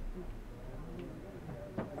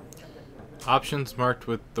 Options marked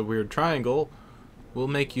with the weird triangle will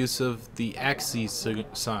make use of the axis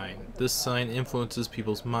sign. This sign influences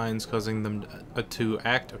people's minds, causing them to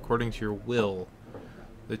act according to your will.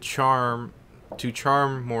 To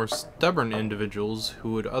charm more stubborn individuals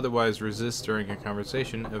who would otherwise resist during a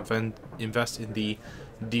conversation, invest in the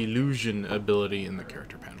delusion ability in the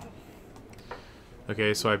character panel.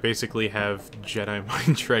 Okay, so I basically have Jedi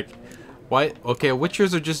mind trick. Why? Okay,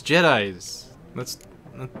 Witchers are just Jedis.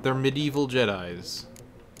 They're medieval Jedis.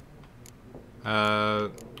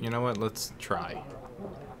 You know what? Let's try.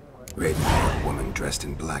 Raven-haired woman dressed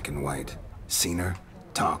in black and white. Seen her?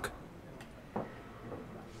 Talk.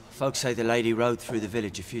 Folks say the lady rode through the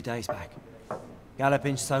village a few days back.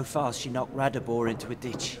 Galloping so fast she knocked Radabor into a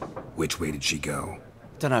ditch. Which way did she go?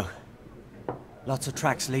 Dunno. Lots of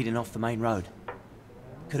tracks leading off the main road.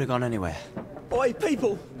 Could have gone anywhere. Oi,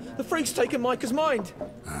 people! The freak's taken Micah's mind!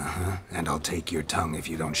 Uh-huh. And I'll take your tongue if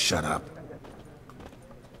you don't shut up.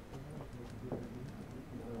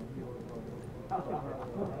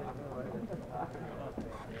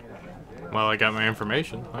 Well, I got my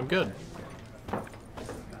information. I'm good.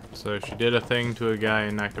 So she did a thing to a guy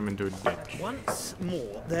and knocked him into a ditch. Once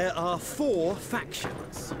more, there are 4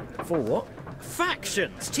 factions. 4 what?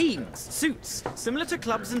 Factions, teams, suits, similar to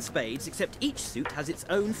clubs and spades, except each suit has its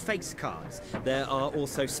own face cards. There are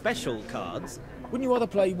also special cards. Wouldn't you rather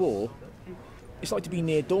play war? It's like to be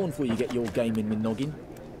near dawn before you get your game in the noggin.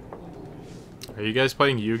 Are you guys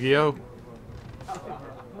playing Yu-Gi-Oh?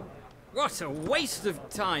 What a waste of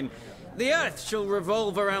time. The Earth shall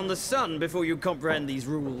revolve around the sun before you comprehend these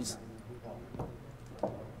rules.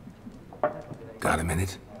 Got a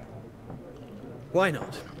minute? Why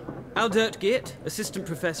not? Aldert Geert, Assistant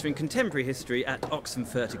Professor in Contemporary History at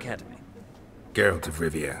Oxenfurt Academy. Geralt of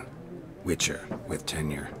Rivia. Witcher, with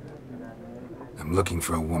tenure. I'm looking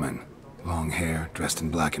for a woman. Long hair, dressed in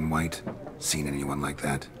black and white. Seen anyone like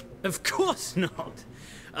that? Of course not.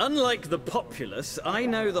 Unlike the populace, I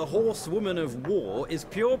know the horsewoman of war is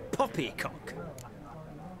pure poppycock.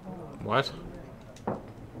 What?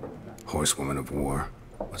 Horsewoman of war?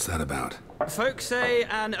 What's that about? Folk say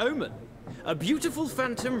an omen. A beautiful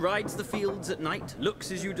phantom rides the fields at night,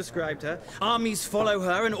 looks as you described her. Armies follow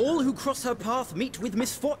her, and all who cross her path meet with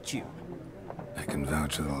misfortune. I can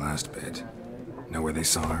vouch for the last bit. Know where they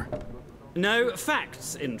saw her? No,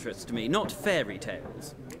 facts interest me, not fairy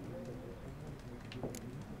tales.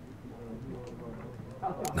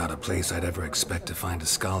 Not a place I'd ever expect to find a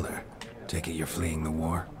scholar. Take it you're fleeing the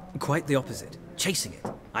war? Quite the opposite. Chasing it.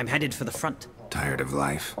 I'm headed for the front. Tired of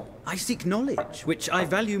life? I seek knowledge, which I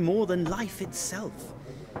value more than life itself.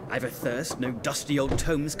 I've a thirst no dusty old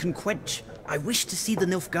tomes can quench. I wish to see the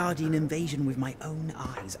Nilfgaardian invasion with my own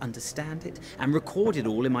eyes, understand it, and record it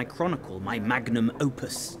all in my chronicle, my magnum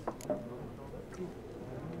opus.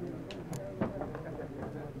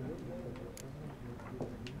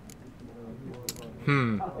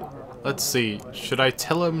 Let's see. Should I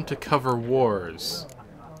tell him to cover wars?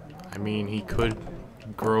 I mean, he could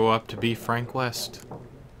grow up to be Frank West.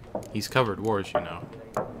 He's covered wars, you know.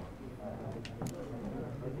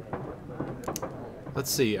 Let's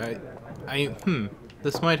see.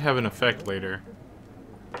 This might have an effect later.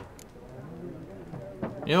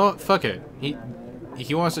 You know what? Fuck it.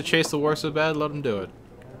 He wants to chase the war so bad, let him do it.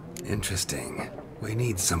 Interesting. We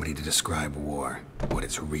need somebody to describe war, what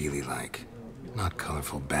it's really like. Not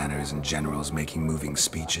colorful banners and generals making moving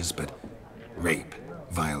speeches, but rape,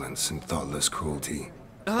 violence, and thoughtless cruelty.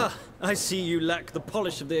 Ah, I see you lack the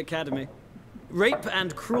polish of the Academy. Rape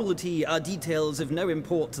and cruelty are details of no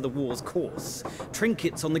import to the war's course.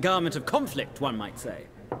 Trinkets on the garment of conflict, one might say.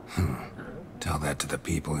 Tell that to the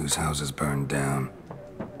people whose houses burned down.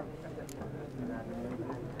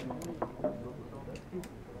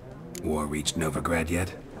 War reached Novigrad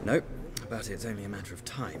yet? Nope, but it's only a matter of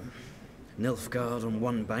time. Nilfgaard on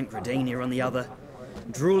one bank, Redania on the other,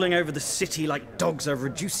 drooling over the city like dogs over a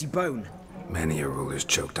juicy bone. Many a ruler's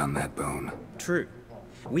choked on that bone. True.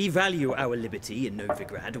 We value our liberty in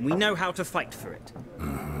Novigrad, and we know how to fight for it.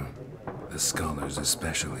 The scholars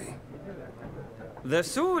especially. The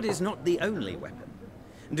sword is not the only weapon.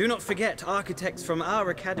 Do not forget, architects from our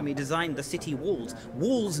academy designed the city walls.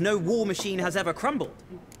 Walls no war machine has ever crumbled.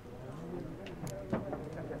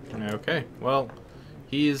 Okay, well,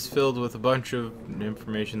 he is filled with a bunch of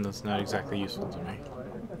information that's not exactly useful to me.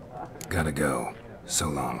 Gotta go. So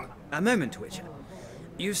long. A moment, Witcher.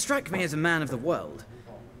 You strike me as a man of the world.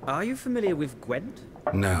 Are you familiar with Gwent?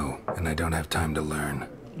 No, and I don't have time to learn.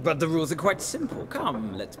 But the rules are quite simple.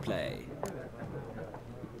 Come, let's play.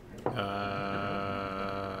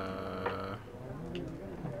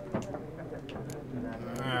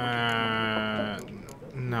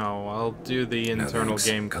 No, I'll do the internal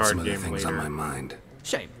game card game later. On my mind.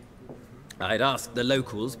 Shame. I'd ask the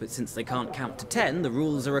locals, but since they can't count to 10, the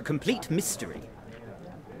rules are a complete mystery.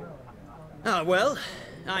 Ah, well,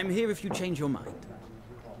 I'm here if you change your mind.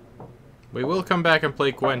 We will come back and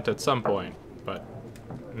play Gwent at some point, but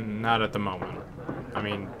not at the moment. I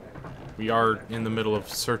mean, we are in the middle of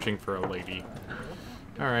searching for a lady.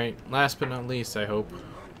 Alright, last but not least, I hope.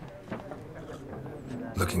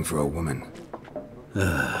 Looking for a woman.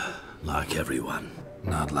 Like everyone.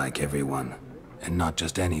 Not like everyone. And not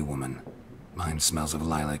just any woman. Mine smells of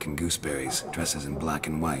lilac and gooseberries, dresses in black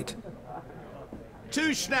and white.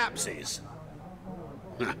 2 schnapsies.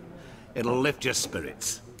 It'll lift your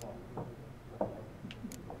spirits.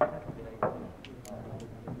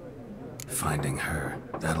 Finding her,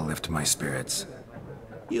 that'll lift my spirits.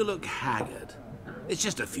 You look haggard. It's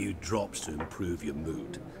just a few drops to improve your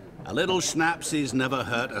mood. A little schnapsies never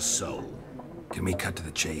hurt a soul. Can we cut to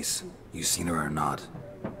the chase? You seen her or not?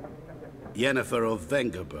 Yennefer of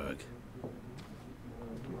Vengerberg.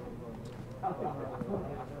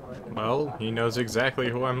 Well, he knows exactly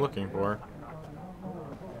who I'm looking for.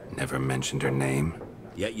 Never mentioned her name.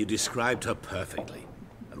 Yet you described her perfectly.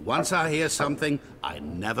 And once I hear something, I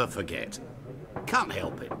never forget. Can't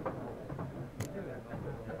help it.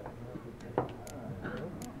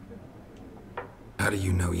 How do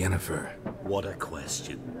you know Yennefer? What a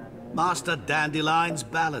question. Master Dandelion's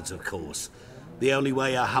ballads, of course. The only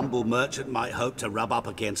way a humble merchant might hope to rub up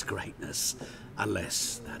against greatness.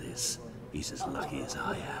 Unless, that is, he's as lucky as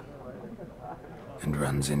I am. And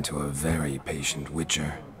runs into a very patient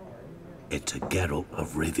Witcher. It's a Geralt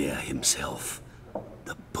of Rivia himself.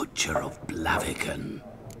 The Butcher of Blaviken.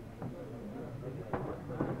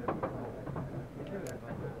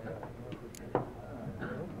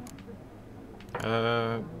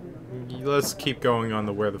 Let's keep going on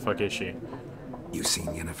the where the fuck is she? You seen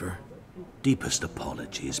Yennefer? Deepest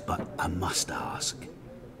apologies, but I must ask.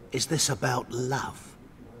 Is this about love?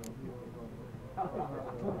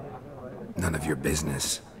 None of your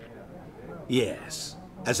business. Yes.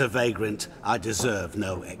 As a vagrant, I deserve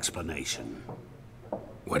no explanation.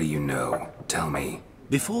 What do you know? Tell me.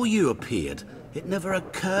 Before you appeared, it never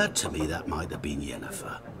occurred to me that might have been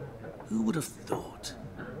Yennefer. Who would have thought?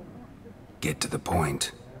 Get to the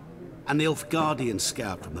point. An Nilfgaardian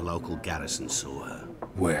scout from the local garrison saw her.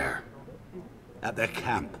 Where? At their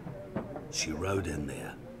camp. She rode in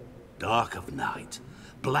there. Dark of night.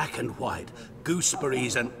 Black and white.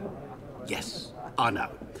 Gooseberries and... Yes, I know.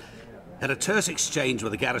 Had a terse exchange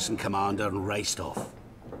with the garrison commander and raced off.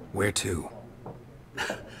 Where to?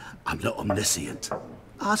 I'm not omniscient.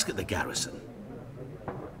 Ask at the garrison.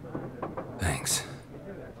 Thanks.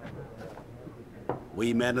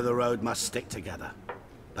 We men of the road must stick together.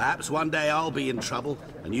 Perhaps one day I'll be in trouble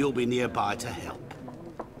and you'll be nearby to help.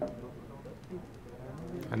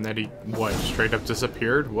 And then he, what, straight up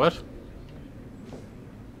disappeared? What?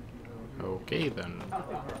 Okay, then.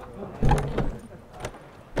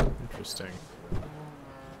 Interesting.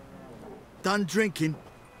 Done drinking?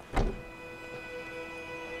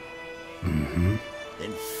 Mm-hmm.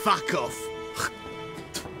 Then fuck off.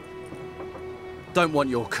 Don't want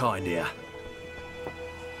your kind here.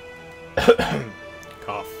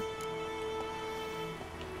 Cough.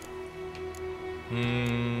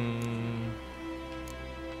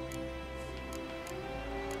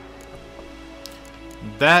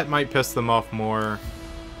 That might piss them off more.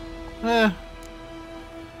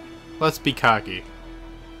 Let's be cocky.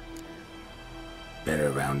 Better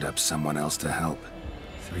round up someone else to help.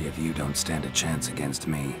 3 of you don't stand a chance against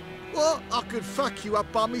me. Well, I could fuck you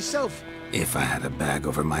up by myself. If I had a bag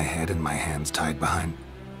over my head and my hands tied behind...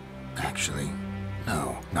 Actually,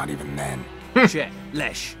 no, not even then. Chet,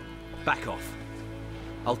 Lesh, back off.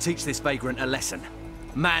 I'll teach this vagrant a lesson.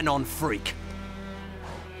 Man on freak.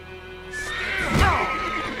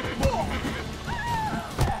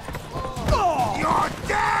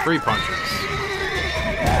 3 punches.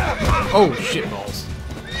 Oh, shitballs.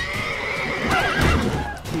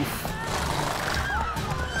 Oof.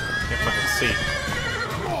 Can't fucking see.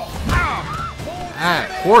 Ah,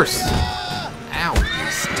 horse! Ow.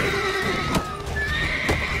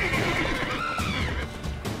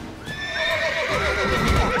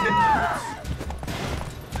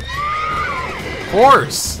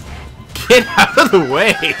 Horse! Get out of the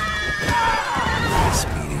way!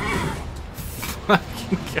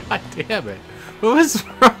 Fucking god damn it. What was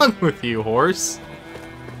wrong with you, horse?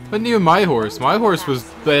 Wasn't even my horse. My horse was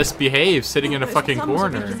best behaved, sitting in a fucking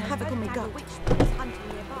corner.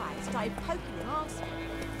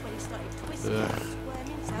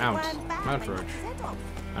 Mount Roach.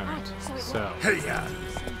 Alright, so.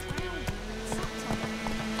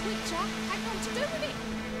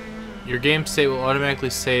 Your game state will automatically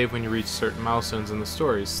save when you reach certain milestones in the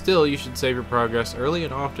stories. Still, you should save your progress early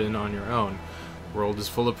and often on your own. The world is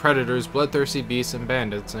full of predators, bloodthirsty beasts, and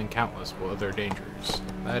bandits, and countless other dangers.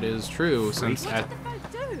 That is true, since at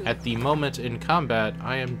the moment in combat,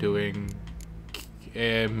 I am doing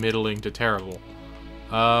middling to terrible.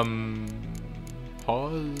 Pause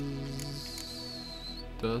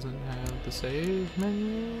doesn't have the save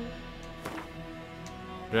menu.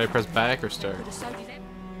 Did I press back or start?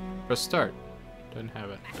 Press start. Doesn't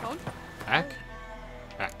have it. Back?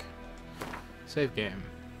 Back. Save game.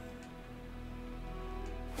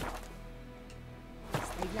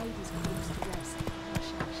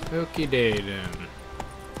 Okie day then.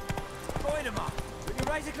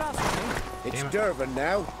 It's Dervan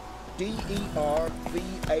now. D-E-R-V-A-N.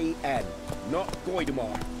 Not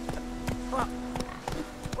Goidemar.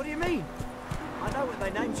 What do you mean? I know what they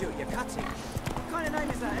named you at your cutting. What kind of name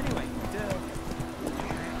is that anyway?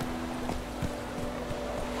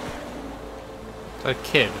 It's a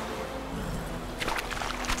kid.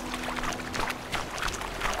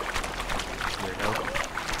 Weirdo.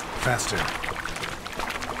 Faster.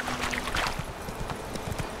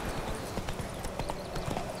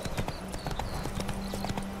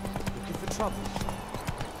 Looking for trouble.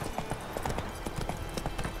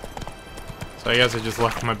 So I guess I just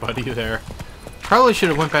left my buddy there. Probably should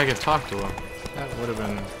have went back and talked to him. That would have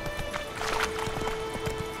been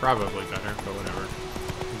probably better, but whatever.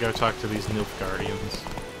 Go talk to these Nilfgaardians.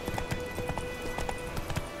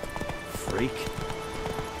 Freak.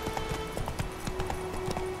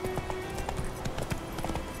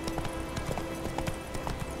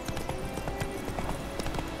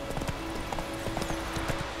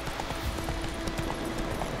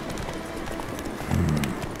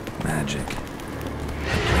 Magic.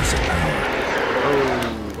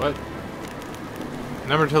 What?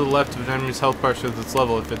 Number to the left of an enemy's health bar shows its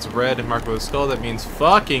level. If it's red and marked with a skull, that means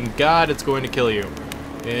fucking god it's going to kill you.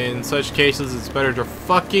 In such cases, it's better to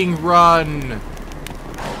fucking run.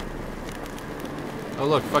 Oh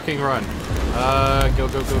look, fucking run. Go,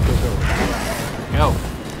 go, go, go, go. Go.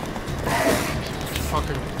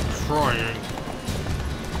 Fucking trying.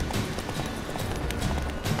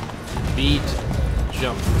 Beat,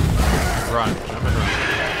 jump, run, jump and run.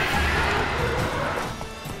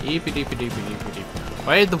 Eepy deepy deepy deepy deep.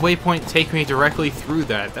 Why did the waypoint take me directly through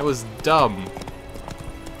that? That was dumb.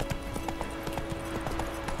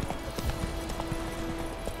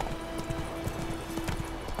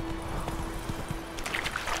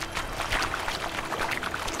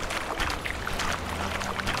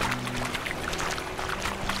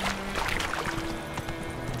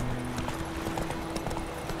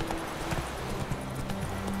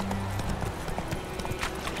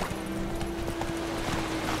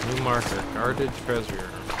 Marker, guarded treasure.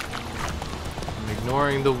 I'm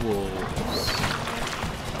ignoring the wolves.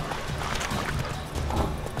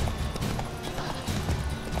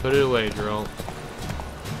 Put it away, Geralt.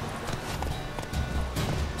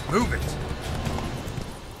 Move it.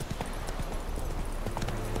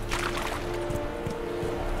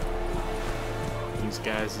 These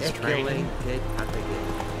guys is training.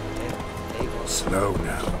 Slow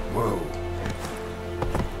now. Whoa.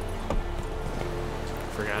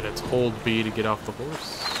 Forgot it's hold B to get off the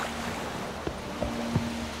horse.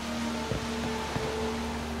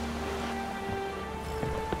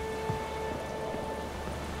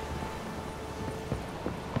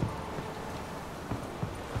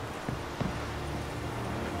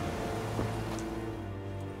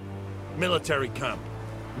 Military camp.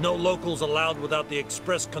 No locals allowed without the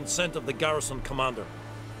express consent of the garrison commander.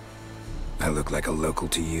 I look like a local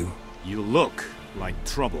to you? You look like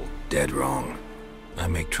trouble. Dead wrong. I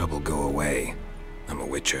make trouble go away. I'm a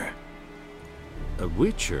Witcher. A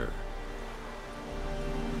Witcher?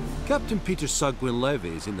 Captain Peter Sagwin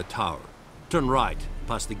Levy is in the tower. Turn right,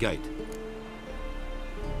 past the gate.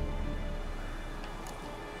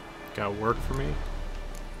 Got work for me?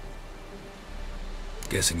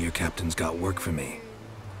 Guessing your captain's got work for me.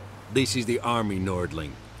 This is the army,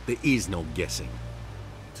 Nordling. There is no guessing.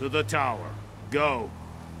 To the tower. Go.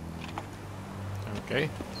 Okay.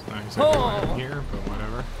 It's not exactly why I'm here, but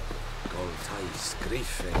whatever.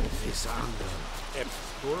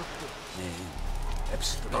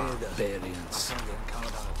 Barbarians.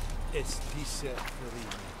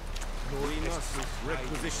 We must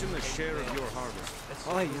requisition a share of your harvest.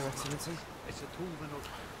 Aye, Your Excellency.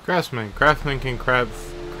 Craftsman. Craftsman can craft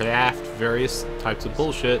various types of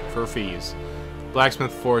bullshit for fees.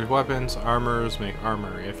 Blacksmith forge weapons, armors make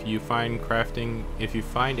armor. If you find a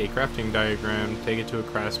crafting diagram, take it to a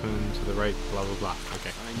craftsman to the right, blah blah blah.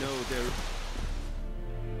 Okay. I know there.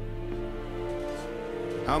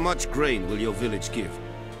 How much grain will your village give?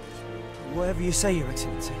 Whatever you say, Your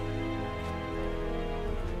Excellency.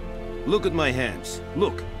 Look at my hands.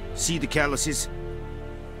 Look. See the calluses?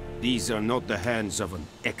 These are not the hands of an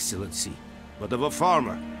excellency, but of a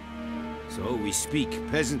farmer. So we speak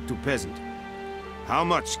peasant to peasant. How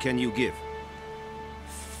much can you give?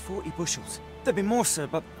 40 bushels. There'd be more, sir,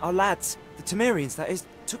 but our lads, the Temerians, that is,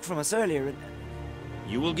 took from us earlier and...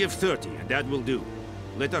 You will give 30, and that will do.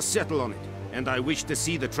 Let us settle on it, and I wish to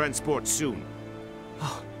see the transport soon.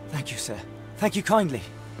 Oh, thank you, sir. Thank you kindly.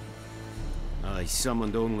 I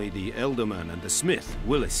summoned only the Elderman and the smith,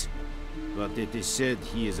 Willis. But it is said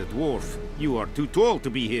he is a dwarf. You are too tall to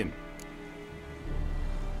be him.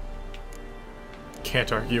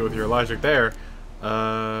 Can't argue with your logic there.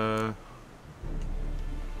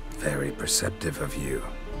 Very perceptive of you.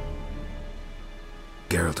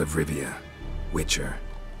 Geralt of Rivia, Witcher.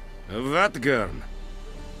 Vatgern.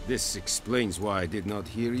 This explains why I did not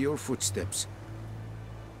hear your footsteps.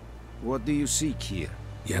 What do you seek here?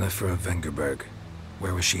 Yennefer of Vengerberg.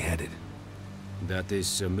 Where was she headed? That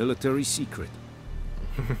is a military secret.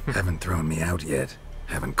 Haven't thrown me out yet.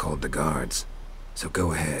 Haven't called the guards. So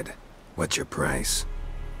go ahead. What's your price?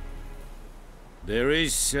 There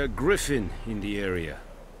is a griffin in the area.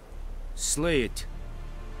 Slay it.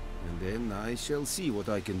 And then I shall see what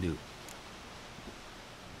I can do.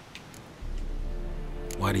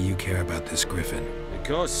 Why do you care about this griffin?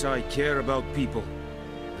 Because I care about people.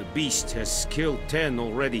 The beast has killed 10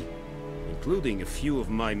 already, including a few of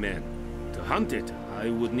my men. To hunt it, I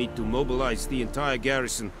would need to mobilize the entire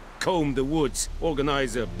garrison, comb the woods,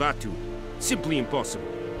 organize a batu. Simply impossible.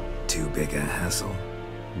 Too big a hassle?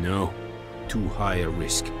 No. Too high a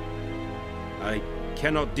risk. I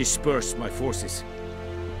cannot disperse my forces.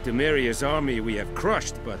 Temeria's army we have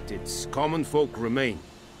crushed, but its common folk remain,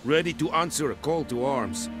 ready to answer a call to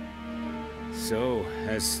arms. So,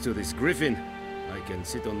 as to this griffin, I can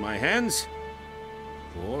sit on my hands,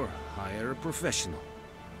 or hire a professional.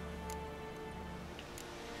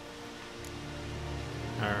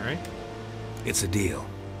 Alright. It's a deal.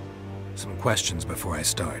 Some questions before I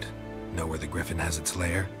start. Know where the griffin has its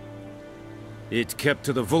lair? It kept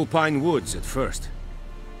to the Vulpine Woods at first.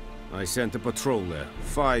 I sent a patrol there,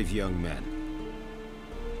 5 young men.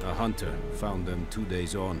 A hunter found them 2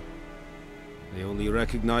 days on. They only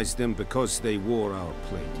recognized them because they wore our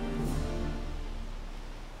plate.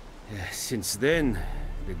 Since then,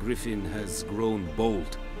 the griffin has grown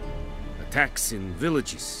bold. Attacks in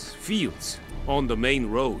villages, fields, on the main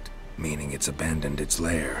road. Meaning it's abandoned its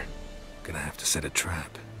lair. Gonna have to set a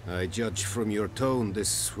trap. I judge from your tone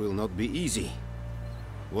this will not be easy.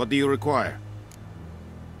 What do you require?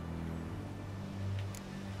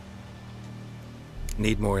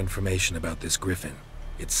 Need more information about this griffin.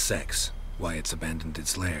 Its sex, why it's abandoned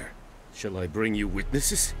its lair. Shall I bring you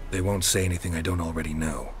witnesses? They won't say anything I don't already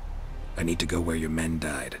know. I need to go where your men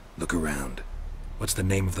died. Look around. What's the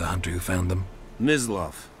name of the hunter who found them?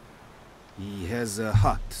 Mislav. He has a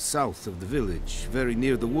hut south of the village, very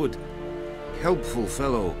near the wood. Helpful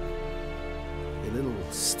fellow. A little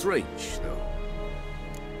strange, though.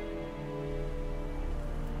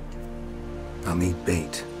 I'll need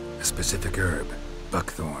bait. A specific herb.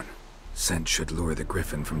 Buckthorn. Scent should lure the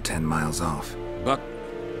griffin from 10 miles off.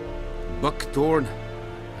 Buckthorn?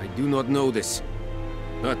 I do not know this.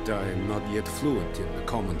 But I am not yet fluent in the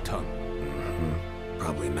common tongue.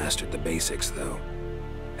 Probably mastered the basics, though.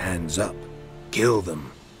 Hands up. Kill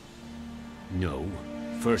them. No.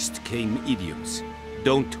 First came idioms.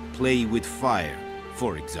 Don't play with fire,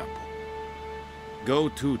 for example. Go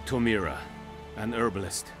to Tomira, an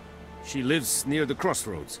herbalist. She lives near the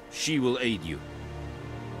crossroads. She will aid you.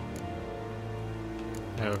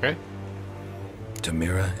 Okay.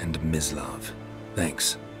 Tomira and Mislav.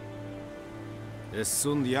 Thanks. Es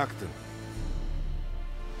sund jakten.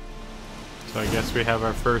 So I guess we have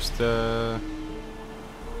our first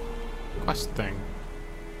quest thing.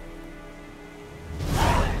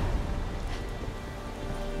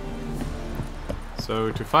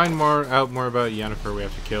 So to find out more about Yennefer, we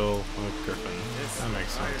have to kill a griffin. That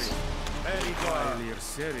makes sense.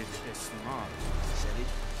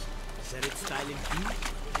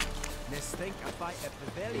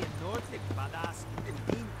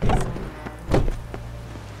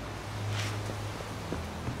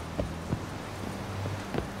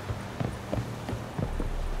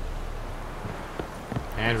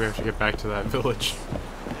 And we have to get back to that village.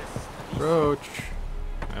 Approach.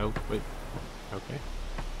 Oh, wait. Okay.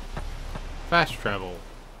 Fast travel.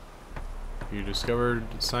 You discovered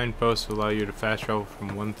signposts allow you to fast travel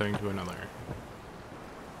from one thing to another.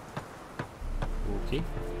 Okay.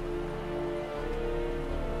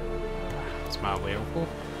 It's mildly helpful.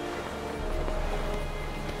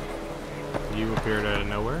 You appeared out of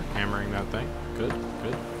nowhere, hammering that thing. Good,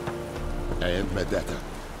 good. And Medetta.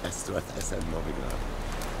 Esto es el Novigrad.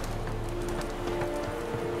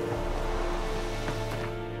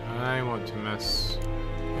 I want to mess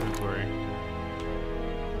inventory.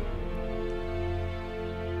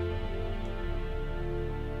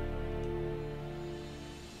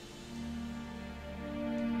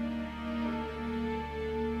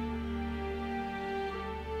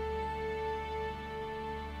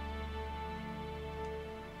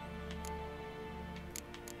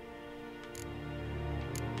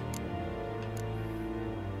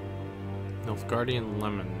 Nilfgaardian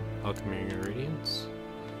lemon alchemy ingredients.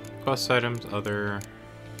 Quest items, other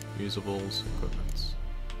usables, equipments.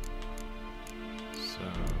 So,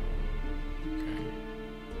 okay.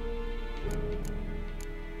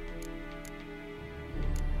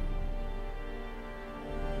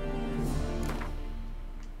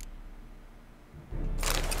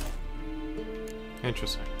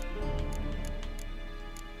 Interesting.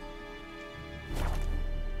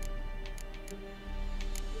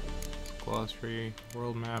 Glossary,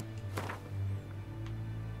 world map.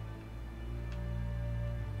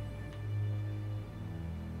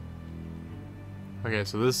 Okay,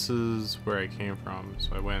 so this is where I came from.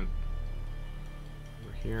 So I went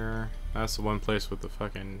over here. That's the one place with the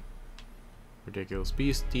fucking ridiculous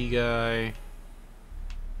beastie guy.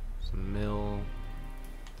 Some mill.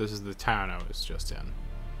 This is the town I was just in.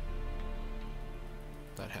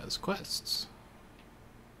 That has quests.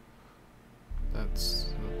 That's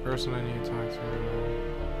the person I need to talk to.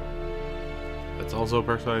 That's also a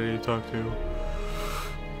person I need to talk to.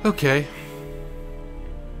 Okay.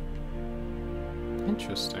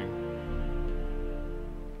 Interesting.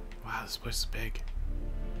 Wow, this place is big.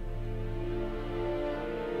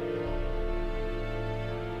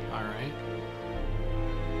 Alright.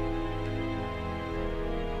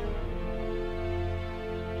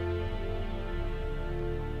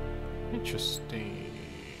 Interesting.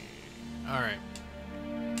 Alright.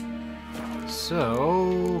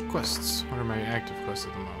 So, quests. What are my active quests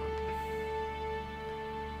at the moment?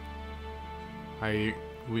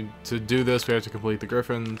 To do this, we have to complete the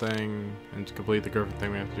Griffin thing, and to complete the Griffin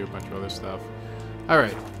thing, we have to do a bunch of other stuff.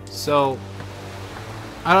 Alright, so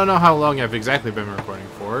I don't know how long I've exactly been recording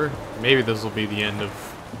for. Maybe this will be the end of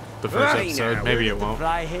the first episode, maybe it won't.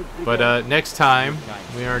 But next time,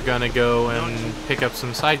 we are gonna go and pick up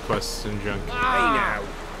some side quests and junk.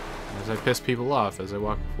 As I piss people off as I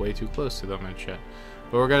walk way too close to them and shit.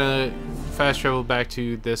 But we're gonna fast travel back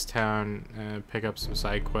to this town and pick up some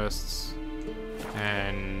side quests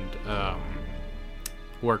and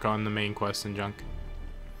work on the main quest and junk.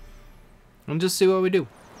 And just see what we do.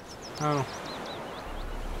 I don't know.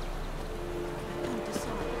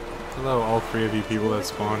 Hello, all three of you people that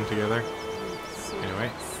spawned together. Anyway,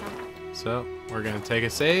 so we're gonna take a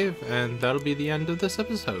save, and that'll be the end of this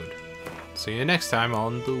episode. See you next time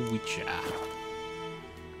on The Witcher.